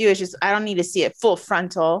teenagers do. It's just, I don't need to see it full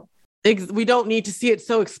frontal. We don't need to see it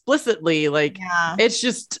so explicitly. Like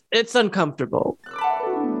it's uncomfortable.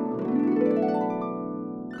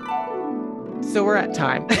 So we're at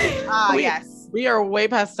time. Yes. We are way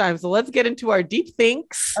past time. So let's get into our deep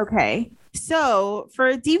thinks. Okay. So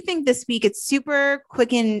for deep think this week, it's super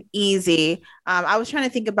quick and easy. I was trying to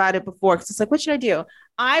think about it before because it's like, what should I do?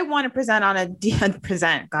 I want to present on I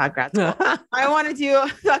wanted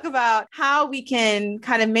to talk about how we can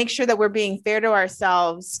kind of make sure that we're being fair to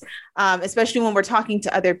ourselves, especially when we're talking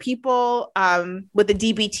to other people with the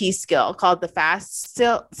DBT skill called the FAST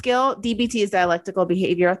skill. DBT is dialectical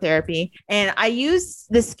behavioral therapy. And I use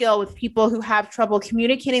this skill with people who have trouble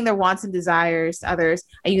communicating their wants and desires to others.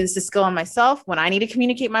 I use this skill on myself when I need to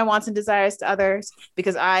communicate my wants and desires to others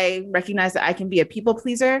because I recognize that I can be a people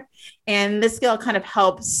pleaser. And this skill kind of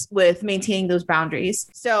helps with maintaining those boundaries.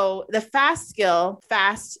 So the FAST skill,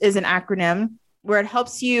 FAST is an acronym where it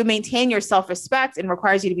helps you maintain your self-respect and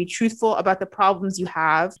requires you to be truthful about the problems you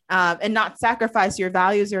have and not sacrifice your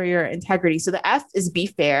values or your integrity. So the F is be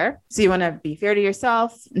fair. So you want to be fair to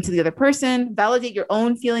yourself and to the other person, validate your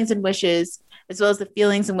own feelings and wishes, as well as the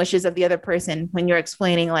feelings and wishes of the other person when you're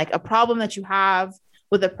explaining like a problem that you have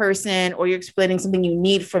with a person or you're explaining something you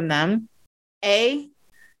need from them. A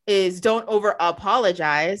is don't over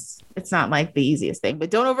apologize. It's not like the easiest thing, but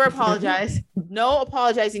don't over apologize. No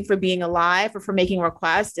apologizing for being alive or for making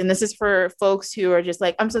requests. And this is for folks who are just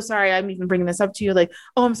like, I'm so sorry. I'm even bringing this up to you. Like,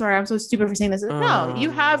 oh, I'm sorry. I'm so stupid for saying this. No, you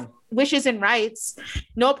have wishes and rights.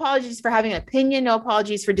 No apologies for having an opinion. No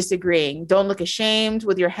apologies for disagreeing. Don't look ashamed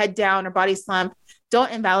with your head down or body slump.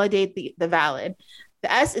 Don't invalidate the valid.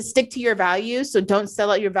 The S is stick to your values. So don't sell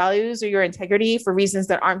out your values or your integrity for reasons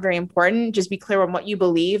that aren't very important. Just be clear on what you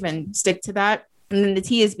believe and stick to that. And then the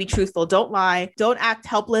T is be truthful. Don't lie. Don't act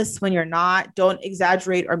helpless when you're not. Don't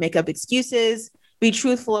exaggerate or make up excuses. Be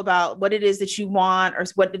truthful about what it is that you want or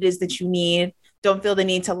what it is that you need. Don't feel the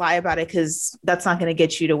need to lie about it because that's not going to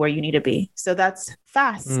get you to where you need to be. So that's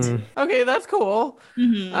FAST. Okay, that's cool.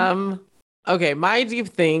 Mm-hmm. Okay, my deep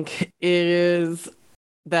think is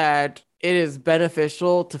that it is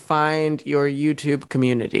beneficial to find your YouTube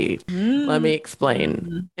community. Let me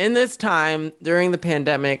explain. In this time during the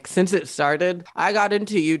pandemic, since it started, I got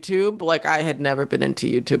into YouTube like I had never been into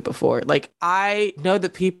YouTube before. Like I know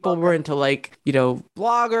that people were into like,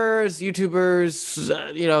 bloggers,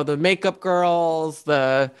 YouTubers, the makeup girls,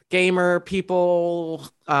 the gamer people.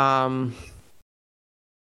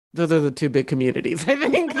 Those are the two big communities. I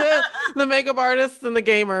think the makeup artists and the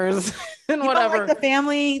gamers and whatever. Like the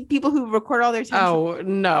family people who record all their time. Oh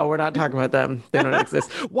no, we're not talking about them. They don't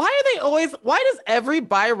exist. Why does every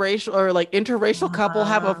biracial or like interracial couple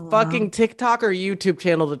have a fucking TikTok or YouTube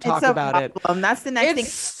channel to talk about it? That's the next thing.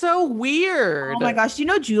 It's so weird. Oh my gosh. Do you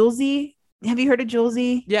know Julesy? Have you heard of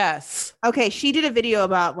Julesy? Yes. Okay. She did a video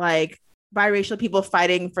about like biracial people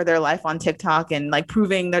fighting for their life on TikTok and like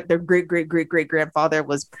proving that their great grandfather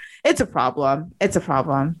was. It's a problem. It's a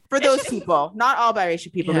problem for those people. Not all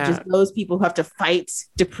biracial people, but just those people who have to fight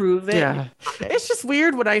to prove it. Yeah. It's just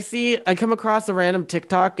weird when I come across a random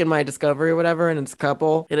TikTok in my discovery or whatever, and it's a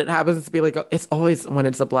couple, and it happens to be like, it's always when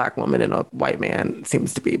it's a Black woman and a white man, it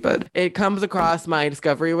seems to be, but it comes across my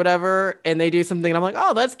discovery or whatever, and they do something and I'm like,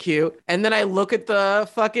 oh, that's cute. And then I look at the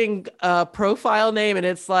fucking profile name and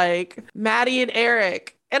it's like Maddie and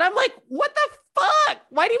Eric. And I'm like, what the fuck?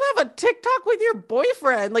 Why do you have a TikTok with your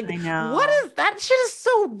boyfriend? Like, I know. what is that? Shit is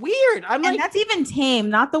so weird. I'm and that's even tame,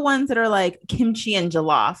 not the ones that are like kimchi and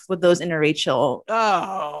jollof with those interracial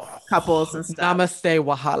couples and stuff. Namaste,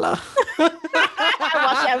 Wahala. I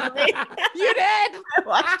watched Emily. You did? I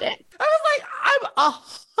watched it. I was like, I'm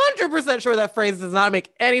 100% sure that phrase does not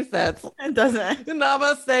make any sense. It doesn't.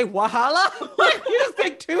 Namaste, Wahala. Like, you just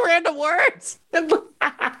picked two random words.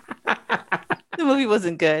 The movie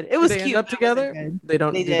wasn't good. It was Did they cute. End up together? They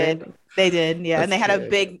don't. They did. They did. Yeah, That's and they had cute. a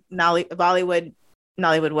big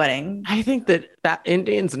Bollywood wedding. I think that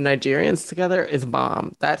Indians and Nigerians together is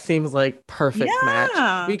bomb. That seems like perfect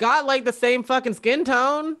match. We got like the same fucking skin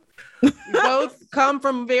tone. We both come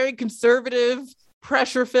from very conservative,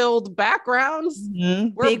 pressure-filled backgrounds.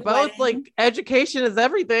 Mm-hmm. We're Big both wedding. like education is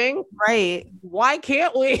everything. Right. Why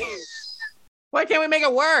can't we? Why can't we make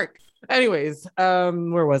it work? Anyways,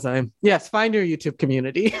 where was I? Yes, find your YouTube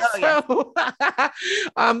community. Oh, yeah.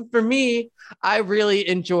 So, for me, I really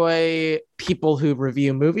enjoy people who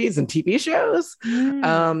review movies and TV shows.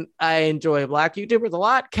 I enjoy Black YouTubers a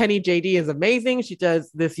lot. Kenny JD is amazing. She does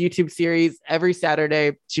this YouTube series every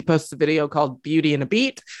Saturday. She posts a video called Beauty and a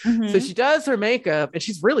Beat. So she does her makeup and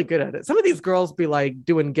she's really good at it. Some of these girls be like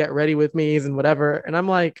doing get ready with me's and whatever. And I'm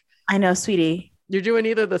like, I know, sweetie. You're doing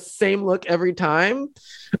either the same look every time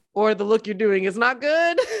or the look you're doing is not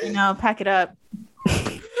good. You know, pack it up.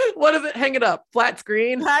 What is it? Hang it up. Flat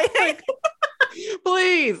screen.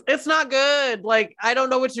 Please. It's not good. Like, I don't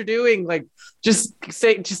know what you're doing. Like, just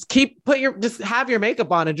have your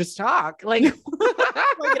makeup on and just talk. Like, you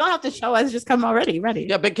don't have to show us, just come already ready.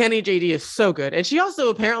 Yeah, but Kenny JD is so good. And she also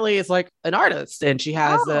apparently is like an artist and she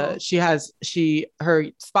has her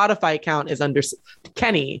Spotify account is under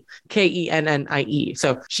Kenny, Kennie.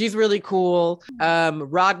 So she's really cool.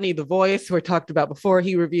 Rodney the Voice, who I talked about before,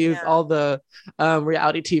 he reviews all the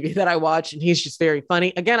reality TV that I watch and he's just very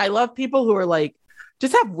funny. Again, I love people who are like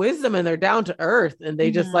just have wisdom and they're down to earth and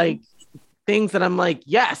they just like things that I'm like,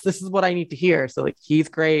 yes, this is what I need to hear. So like, he's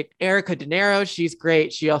great. Erica De Niro, she's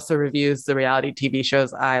great. She also reviews the reality TV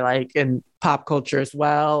shows I like and pop culture as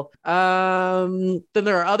well. Then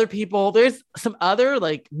there are other people. There's some other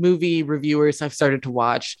like movie reviewers I've started to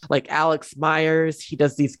watch, like Alex Myers. He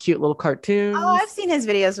does these cute little cartoons. Oh, I've seen his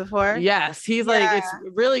videos before. Yes, he's like, it's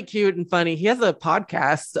really cute and funny. He has a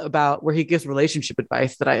podcast about where he gives relationship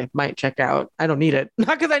advice that I might check out. I don't need it.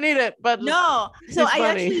 Not because I need it, but no. So I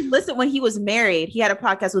actually listened when he was married. He had a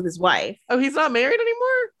podcast with his wife. Oh, he's not married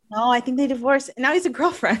anymore? No, I think they divorced. Now he's a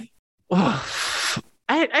girlfriend.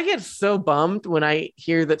 I get so bummed when I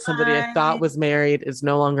hear that somebody I thought was married is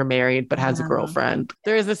no longer married, but has a girlfriend.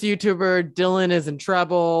 There's this YouTuber, Dylan is in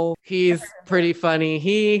trouble. He's pretty funny.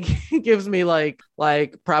 He gives me like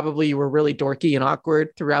probably you were really dorky and awkward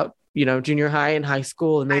throughout, junior high and high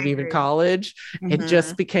school and maybe even college. It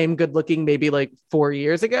just became good looking maybe like 4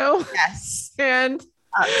 years ago. Yes. And,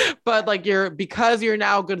 but like because you're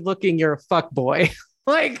now good looking, you're a fuck boy.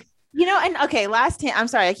 Like, and okay, I'm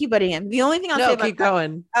sorry, I keep butting him. The only thing I'll say about keep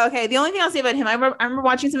going. Okay, the only thing I'll say about him, I remember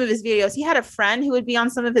watching some of his videos. He had a friend who would be on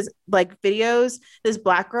some of his like videos. This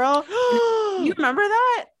black girl, you remember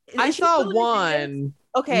that? I saw one.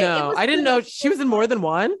 Okay, no, I didn't know she was in more than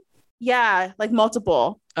one. Yeah, like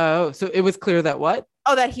multiple. Oh, so it was clear that what?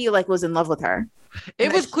 Oh, that he like was in love with her.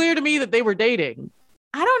 It was clear to me that they were dating.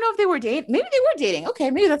 I don't know if they were dating. Maybe they were dating.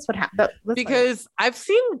 Okay, maybe that's what happened. Because I've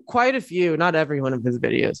seen quite a few, not every one of his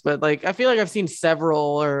videos, but like I feel like I've seen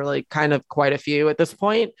several or like kind of quite a few at this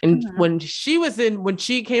point. And when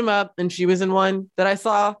she came up and she was in one that I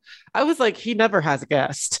saw, I was like, he never has a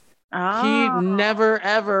guest. He never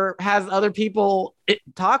ever has other people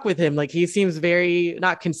talk with him. Like he seems very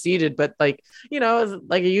not conceited, but like, as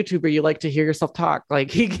like a YouTuber, you like to hear yourself talk. Like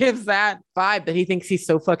he gives that vibe that he thinks he's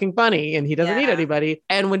so fucking funny and he doesn't need anybody.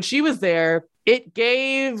 And when she was there, it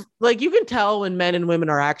gave like, you can tell when men and women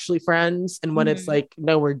are actually friends and when it's like,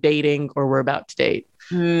 no, we're dating or we're about to date.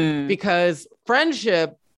 Because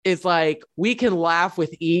friendship is like, we can laugh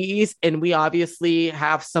with ease and we obviously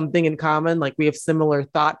have something in common. Like we have similar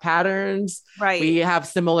thought patterns. Right. We have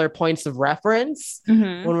similar points of reference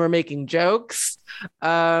when we're making jokes.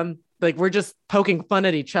 like we're just poking fun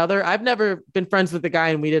at each other. I've never been friends with a guy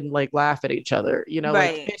and we didn't like laugh at each other, you know,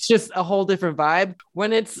 Right. like it's just a whole different vibe.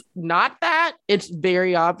 When it's not that, it's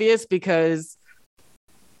very obvious because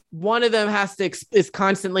one of them is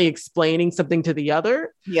constantly explaining something to the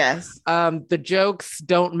other. Yes. The jokes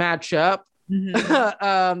don't match up.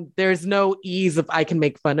 There's no ease of I can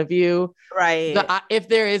make fun of you. Right. If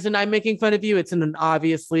there isn't I'm making fun of you, it's in an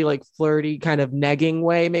obviously like flirty kind of negging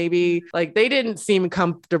way, maybe. Like they didn't seem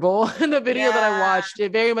comfortable in the video that I watched.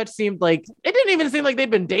 It very much seemed like it didn't even seem like they'd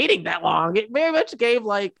been dating that long. It very much gave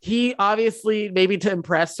like he obviously maybe to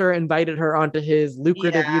impress her invited her onto his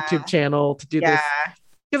lucrative YouTube channel to do this.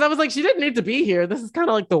 Because I was like, she didn't need to be here. This is kind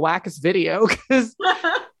of like the wackest video because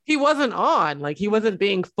he wasn't on. Like he wasn't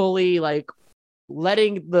being fully like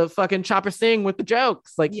letting the fucking chopper sing with the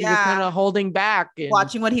jokes. Like he was kind of holding back and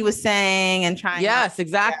watching what he was saying and trying. Yes,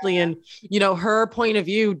 exactly. And you know, her point of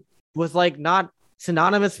view was like not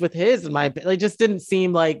synonymous with his in my opinion. It just didn't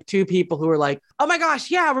seem like two people who were like, oh my gosh,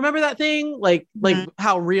 yeah, remember that thing? Like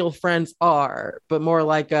how real friends are, but more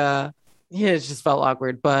like it just felt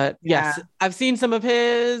awkward, but yes, I've seen some of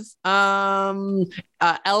his. Elvis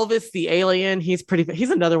the Alien, he's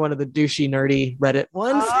another one of the douchey, nerdy Reddit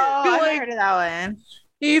ones. Oh, I heard of that one.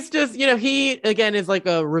 He's just, you know, he again is like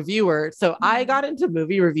a reviewer. So I got into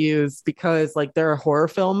movie reviews because like there are horror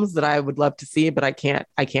films that I would love to see, but I can't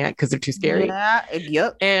because they're too scary. Yeah.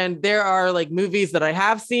 Yep. And there are like movies that I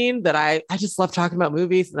have seen that I just love talking about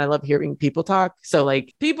movies and I love hearing people talk. So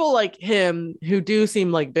like people like him who do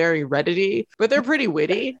seem like very Reddity, but they're pretty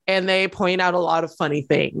witty and they point out a lot of funny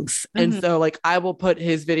things. And so like I will put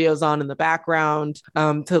his videos on in the background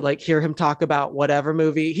to like hear him talk about whatever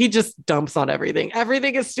movie. He just dumps on everything.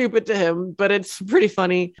 Everything is stupid to him, but it's pretty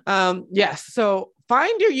funny. Yes. So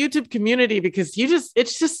find your YouTube community because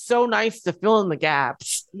it's just so nice to fill in the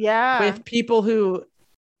gaps. Yeah. With people who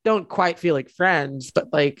don't quite feel like friends,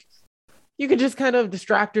 but like you can just kind of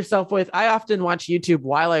distract yourself with. I often watch YouTube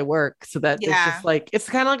while I work so that it's just like, it's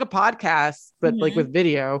kind of like a podcast, but like with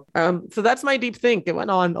video. So that's my deep think. It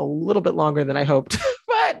went on a little bit longer than I hoped,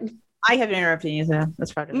 but I have interrupted you, so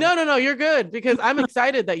that's part of it. No, you're good because I'm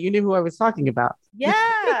excited that you knew who I was talking about.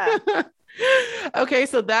 Yeah. Okay,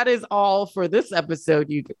 so that is all for this episode.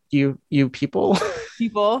 You people.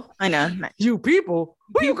 People. I know. You people.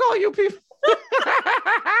 Who you call you people?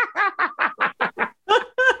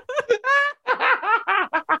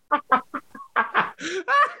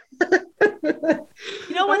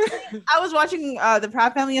 You know what? I was watching the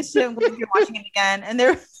Proud Family yesterday. I'm going to be watching it again, and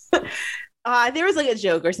there was like a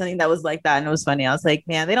joke or something that was like that, and it was funny. I was like,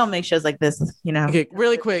 man, they don't make shows like this, you know. Okay,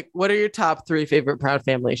 really quick, what are your top 3 favorite Proud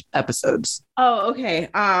Family episodes? Oh, okay.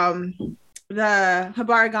 The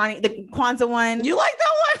Habarigani, the Kwanzaa one. You like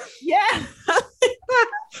that one? Yeah.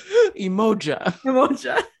 Emoja.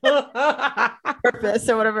 Purpose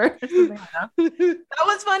or whatever. That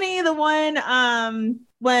was funny. The one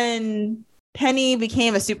when Penny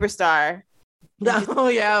became a superstar. Oh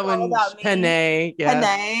yeah, when Penny. Yeah.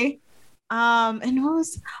 Penny. And what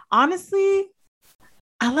was honestly,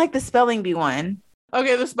 I like the spelling bee one.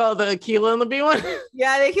 Okay, the Aquila and the bee one.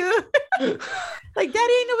 Yeah, they can. Like,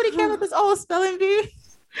 Daddy, ain't nobody care about this old spelling bee.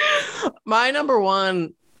 My number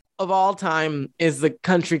one of all time is the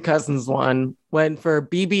Country Cousins one, when for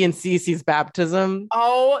BB and Cece's baptism.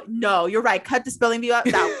 Oh no, you're right. Cut the spelling bee up.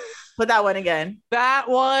 Put that one again. That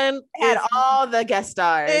one had all the guest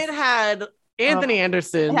stars. It had Anthony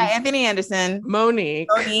Anderson. Yeah, Anthony Anderson. Monique.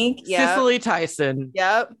 Yep. Cicely Tyson.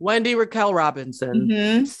 Yep. Wendy Raquel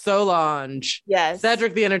Robinson. Solange. Yes.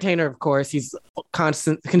 Cedric the Entertainer, of course. He's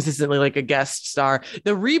consistently like a guest star.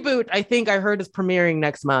 The reboot, I think I heard, is premiering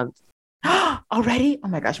next month. Already? Oh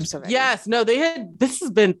my gosh, I'm so ready. Yes, no, this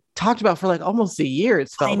has been talked about for like almost a year.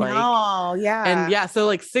 It's felt like. Oh, yeah. And yeah, so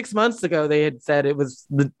like 6 months ago, they had said it was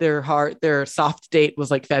their soft date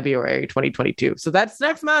was like February 2022. So that's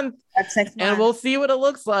next month. And we'll see what it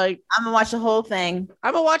looks like. I'm gonna watch the whole thing.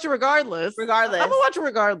 I'm gonna watch it regardless. I'm gonna watch it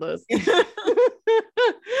regardless.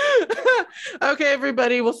 Okay,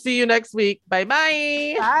 everybody, we'll see you next week.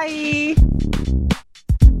 Bye-bye. Bye.